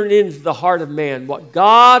it entered into the heart of man what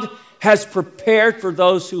God has prepared for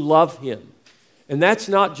those who love Him. And that's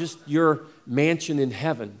not just your mansion in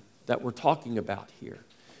heaven that we're talking about here.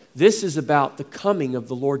 This is about the coming of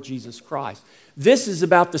the Lord Jesus Christ. This is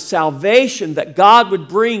about the salvation that God would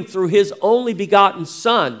bring through His only begotten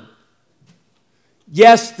Son.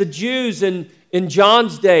 Yes, the Jews in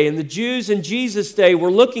John's day and the Jews in Jesus' day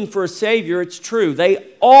were looking for a Savior. It's true.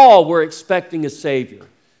 They all were expecting a Savior.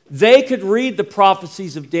 They could read the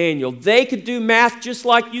prophecies of Daniel. They could do math just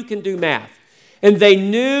like you can do math. And they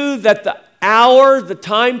knew that the hour, the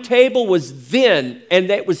timetable was then, and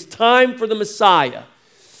that it was time for the Messiah.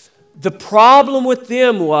 The problem with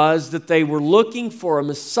them was that they were looking for a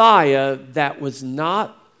Messiah that was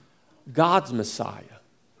not God's Messiah.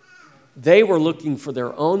 They were looking for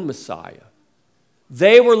their own Messiah.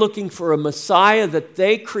 They were looking for a Messiah that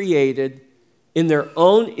they created in their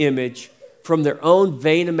own image, from their own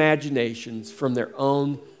vain imaginations, from their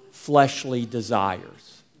own fleshly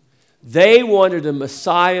desires. They wanted a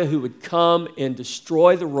Messiah who would come and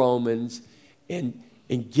destroy the Romans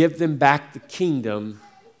and give them back the kingdom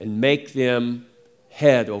and make them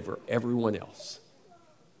head over everyone else.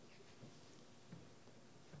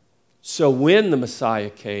 So when the Messiah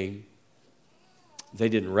came, they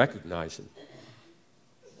didn't recognize him.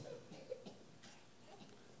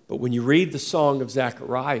 But when you read the song of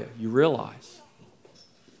Zechariah, you realize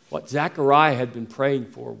what Zechariah had been praying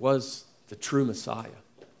for was the true Messiah,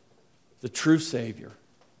 the true Savior.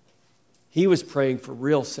 He was praying for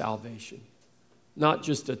real salvation, not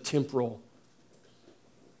just a temporal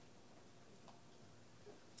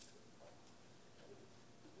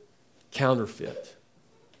counterfeit.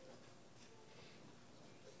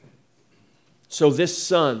 So this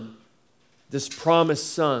son, this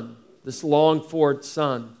promised son, this longed-for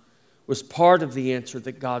son, was part of the answer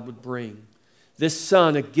that God would bring. This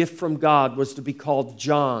son, a gift from God, was to be called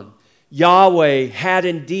John. Yahweh had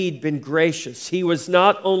indeed been gracious. He was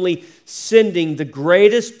not only sending the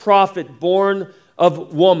greatest prophet born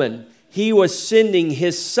of woman, he was sending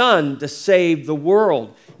his son to save the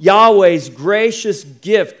world. Yahweh's gracious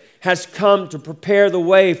gift has come to prepare the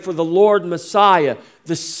way for the Lord Messiah,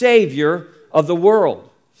 the Savior of the world.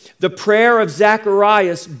 The prayer of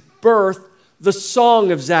Zacharias birthed the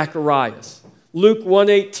song of Zacharias. Luke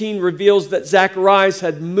 1:18 reveals that Zacharias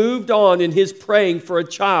had moved on in his praying for a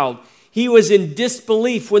child. He was in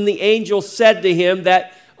disbelief when the angel said to him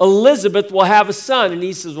that Elizabeth will have a son. And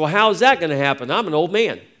he says, well, how is that going to happen? I'm an old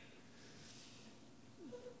man.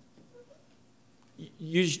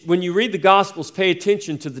 When you read the Gospels, pay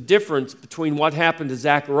attention to the difference between what happened to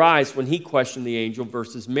Zacharias when he questioned the angel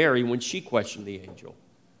versus Mary when she questioned the angel.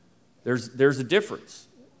 There's a difference,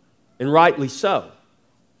 and rightly so.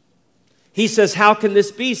 He says, how can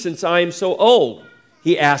this be since I am so old?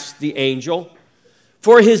 He asked the angel.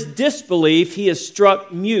 For his disbelief, he is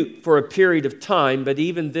struck mute for a period of time, but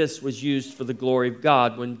even this was used for the glory of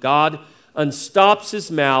God. When God unstops his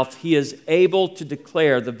mouth, he is able to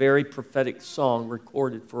declare the very prophetic song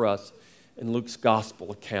recorded for us in Luke's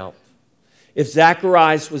gospel account. If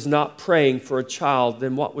Zacharias was not praying for a child,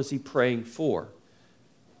 then what was he praying for?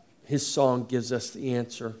 His song gives us the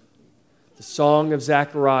answer. The song of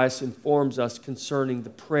Zacharias informs us concerning the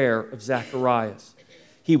prayer of Zacharias.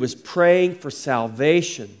 He was praying for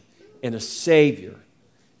salvation and a Savior,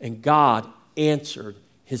 and God answered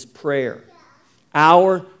his prayer.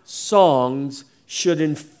 Our songs should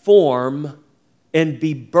inform and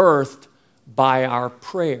be birthed by our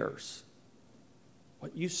prayers.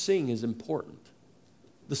 What you sing is important.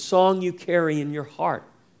 The song you carry in your heart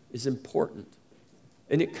is important.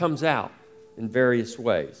 And it comes out in various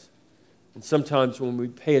ways. And sometimes when we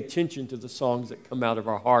pay attention to the songs that come out of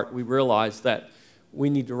our heart, we realize that we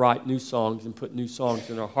need to write new songs and put new songs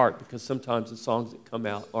in our heart, because sometimes the songs that come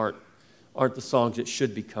out aren't the songs that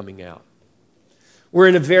should be coming out. We're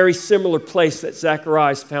in a very similar place that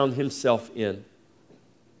Zacharias found himself in.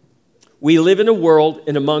 We live in a world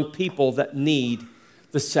and among people that need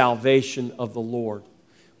the salvation of the Lord.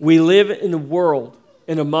 We live in a world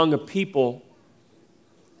and among a people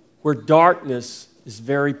where darkness is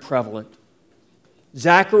very prevalent.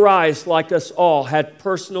 Zacharias, like us all, had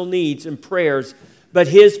personal needs and prayers, but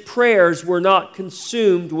his prayers were not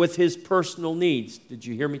consumed with his personal needs. Did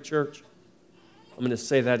you hear me, church? I'm going to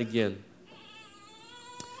say that again.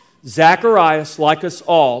 Zacharias, like us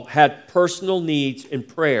all, had personal needs and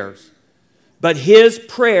prayers, but his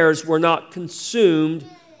prayers were not consumed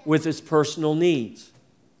with his personal needs.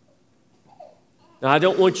 Now, I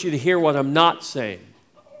don't want you to hear what I'm not saying.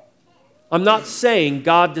 I'm not saying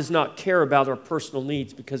God does not care about our personal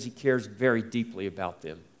needs, because he cares very deeply about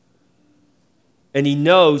them. And he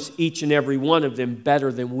knows each and every one of them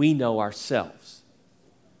better than we know ourselves.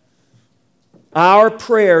 Our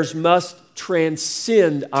prayers must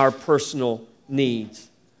transcend our personal needs.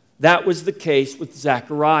 That was the case with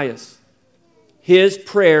Zacharias. His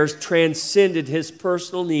prayers transcended his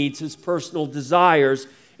personal needs, his personal desires,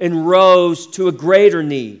 and rose to a greater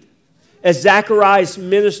need. As Zacharias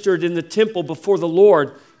ministered in the temple before the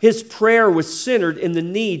Lord, his prayer was centered in the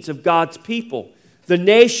needs of God's people. The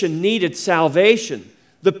nation needed salvation.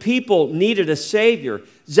 The people needed a Savior.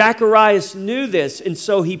 Zacharias knew this, and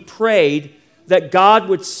so he prayed that God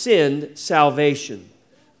would send salvation.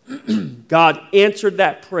 God answered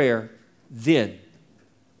that prayer then.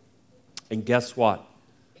 And guess what?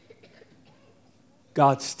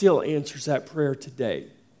 God still answers that prayer today.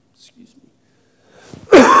 Excuse me.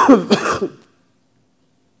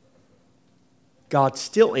 God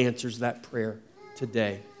still answers that prayer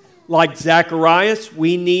today. Like Zacharias,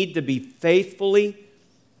 we need to faithfully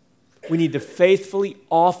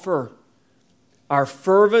offer our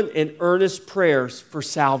fervent and earnest prayers for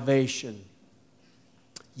salvation.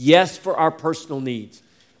 Yes, for our personal needs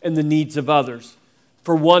and the needs of others,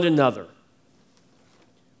 for one another.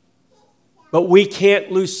 But we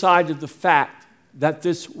can't lose sight of the fact that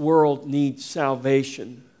this world needs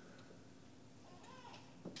salvation.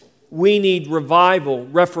 We need revival,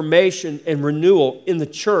 reformation, and renewal in the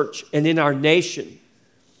church and in our nation.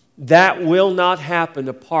 That will not happen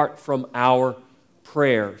apart from our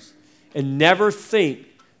prayers. And never think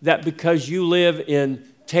that because you live in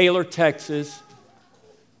Taylor, Texas,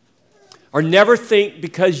 or never think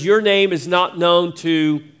because your name is not known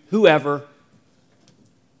to whoever,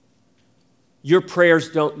 your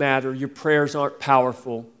prayers don't matter, your prayers aren't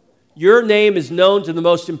powerful. Your name is known to the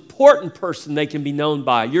most important person they can be known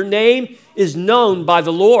by. Your name is known by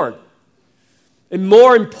the Lord. And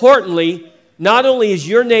more importantly, not only is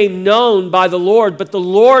your name known by the Lord, but the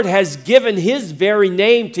Lord has given His very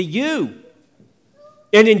name to you.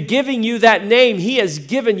 And in giving you that name, He has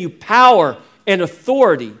given you power and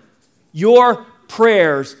authority. Your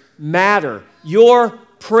prayers matter. Your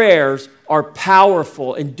prayers are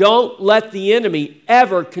powerful. And don't let the enemy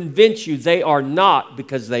ever convince you they are not,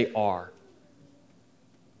 because they are.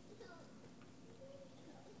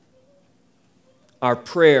 Our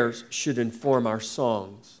prayers should inform our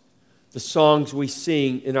songs. The songs we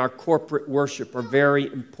sing in our corporate worship are very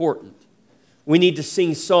important. We need to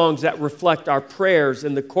sing songs that reflect our prayers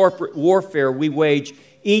and the corporate warfare we wage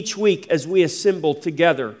each week as we assemble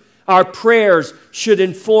together. Our prayers should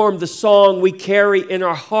inform the song we carry in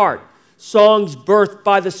our heart. Songs birthed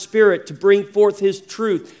by the Spirit to bring forth His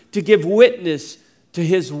truth, to give witness to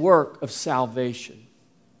His work of salvation.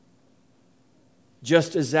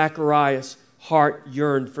 Just as Zacharias' heart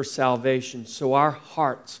yearned for salvation, so our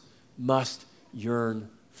hearts must yearn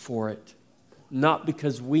for it. Not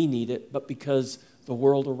because we need it, but because the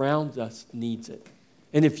world around us needs it.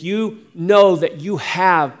 And if you know that you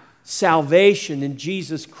have salvation in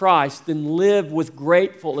Jesus Christ, then live with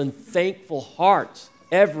grateful and thankful hearts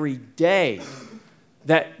every day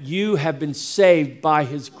that you have been saved by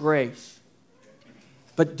His grace.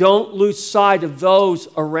 But don't lose sight of those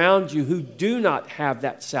around you who do not have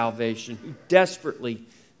that salvation, who desperately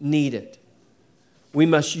need it. We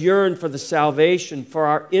must yearn for the salvation for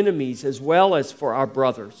our enemies as well as for our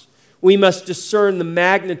brothers. We must discern the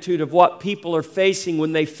magnitude of what people are facing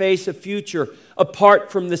when they face a future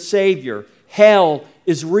apart from the Savior. Hell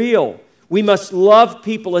is real. We must love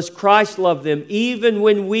people as Christ loved them, even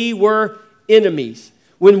when we were enemies.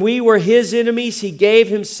 When we were His enemies, He gave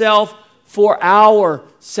Himself for our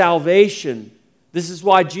salvation. This is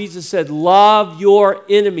why Jesus said, love your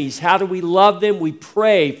enemies. How do we love them? We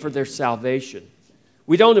pray for their salvation.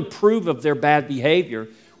 We don't approve of their bad behavior.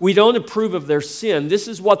 We don't approve of their sin. This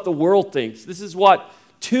is what the world thinks. This is what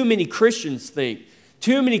too many Christians think.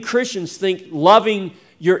 Too many Christians think loving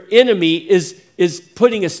your enemy is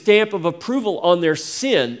putting a stamp of approval on their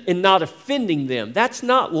sin and not offending them. That's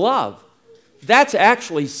not love. That's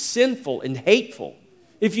actually sinful and hateful.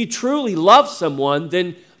 If you truly love someone,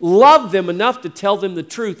 then love them enough to tell them the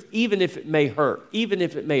truth, even if it may hurt, even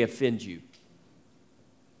if it may offend you.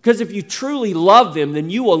 Because if you truly love them, then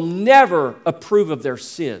you will never approve of their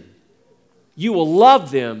sin. You will love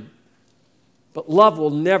them, but love will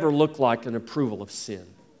never look like an approval of sin.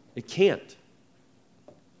 It can't.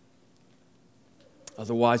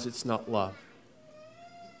 Otherwise, it's not love.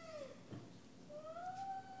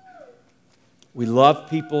 We love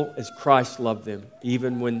people as Christ loved them,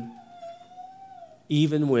 even when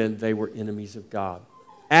they were enemies of God.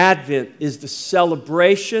 Advent is the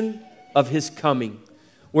celebration of His coming.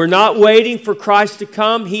 We're not waiting for Christ to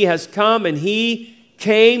come. He has come, and He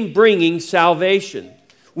came bringing salvation.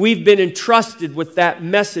 We've been entrusted with that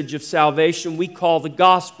message of salvation we call the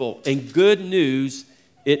gospel, and good news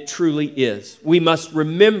it truly is. We must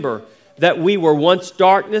remember that we were once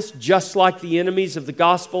darkness, just like the enemies of the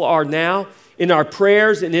gospel are now. In our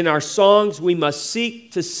prayers and in our songs, we must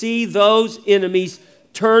seek to see those enemies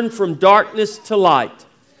turn from darkness to light.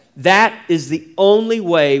 That is the only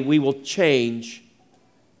way we will change.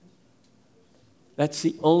 That's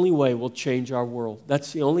the only way we'll change our world.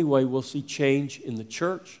 That's the only way we'll see change in the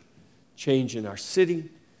church, change in our city,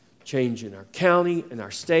 change in our county, in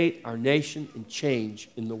our state, our nation, and change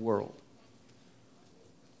in the world.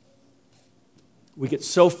 We get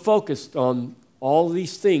so focused on all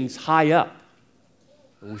these things high up,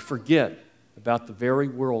 and we forget about the very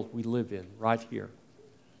world we live in right here.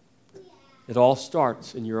 It all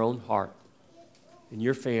starts in your own heart, in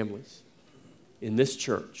your families, in this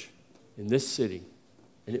church, in this city,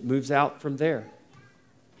 and it moves out from there.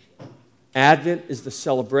 Advent is the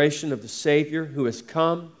celebration of the Savior who has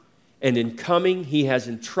come, and in coming, He has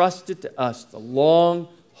entrusted to us the long,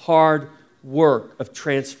 hard work of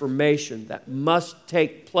transformation that must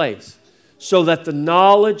take place so that the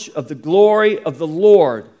knowledge of the glory of the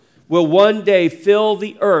Lord will one day fill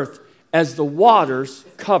the earth as the waters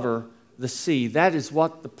cover the sea. That is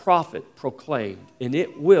what the prophet proclaimed, and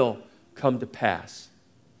it will come to pass.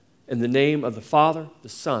 In the name of the Father, the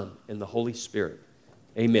Son, and the Holy Spirit.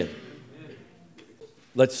 Amen.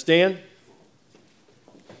 Let's stand.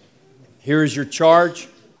 Here is your charge.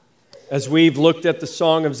 As we've looked at the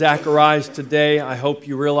Song of Zacharias today, I hope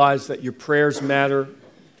you realize that your prayers matter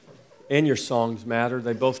and your songs matter.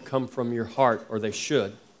 They both come from your heart, or they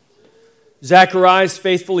should. Zacharias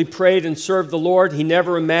faithfully prayed and served the Lord. He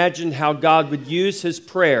never imagined how God would use his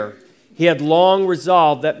prayer. He had long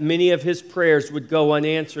resolved that many of his prayers would go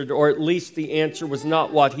unanswered, or at least the answer was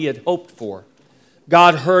not what he had hoped for.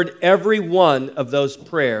 God heard every one of those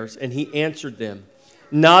prayers, and he answered them.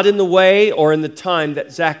 Not in the way or in the time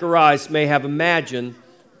that Zacharias may have imagined,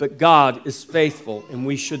 but God is faithful, and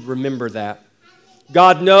we should remember that.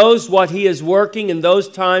 God knows what he is working in those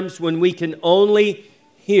times when we can only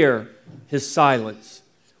hear his silence.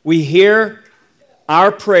 We hear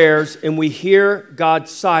our prayers and we hear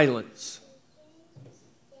God's silence.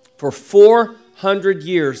 For 400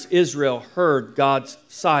 years, Israel heard God's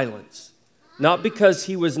silence. Not because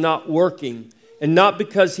he was not working and not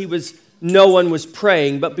because no one was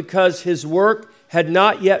praying, but because his work had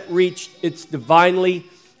not yet reached its divinely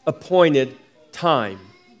appointed time.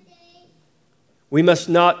 We must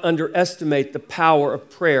not underestimate the power of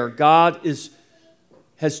prayer. God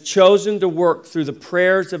has chosen to work through the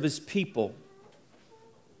prayers of his people.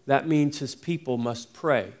 That means his people must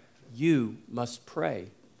pray. You must pray.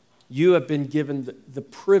 You have been given the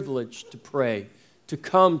privilege to pray, to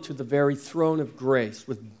come to the very throne of grace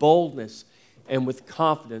with boldness and with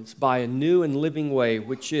confidence by a new and living way,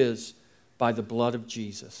 which is by the blood of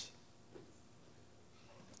Jesus.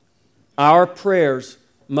 Our prayers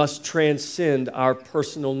must transcend our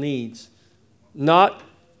personal needs, not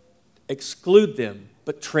exclude them,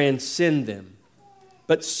 but transcend them.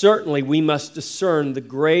 But certainly we must discern the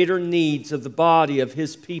greater needs of the body of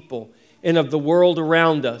his people and of the world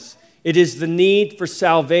around us. It is the need for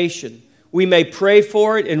salvation. We may pray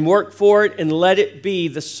for it and work for it and let it be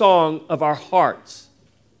the song of our hearts.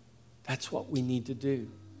 That's what we need to do.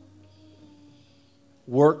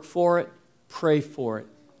 Work for it, pray for it.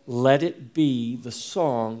 Let it be the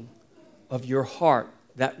song of your heart,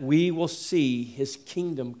 that we will see his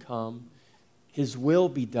kingdom come, his will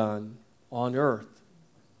be done on earth,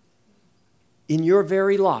 in your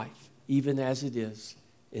very life, even as it is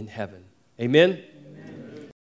in heaven. Amen? Amen.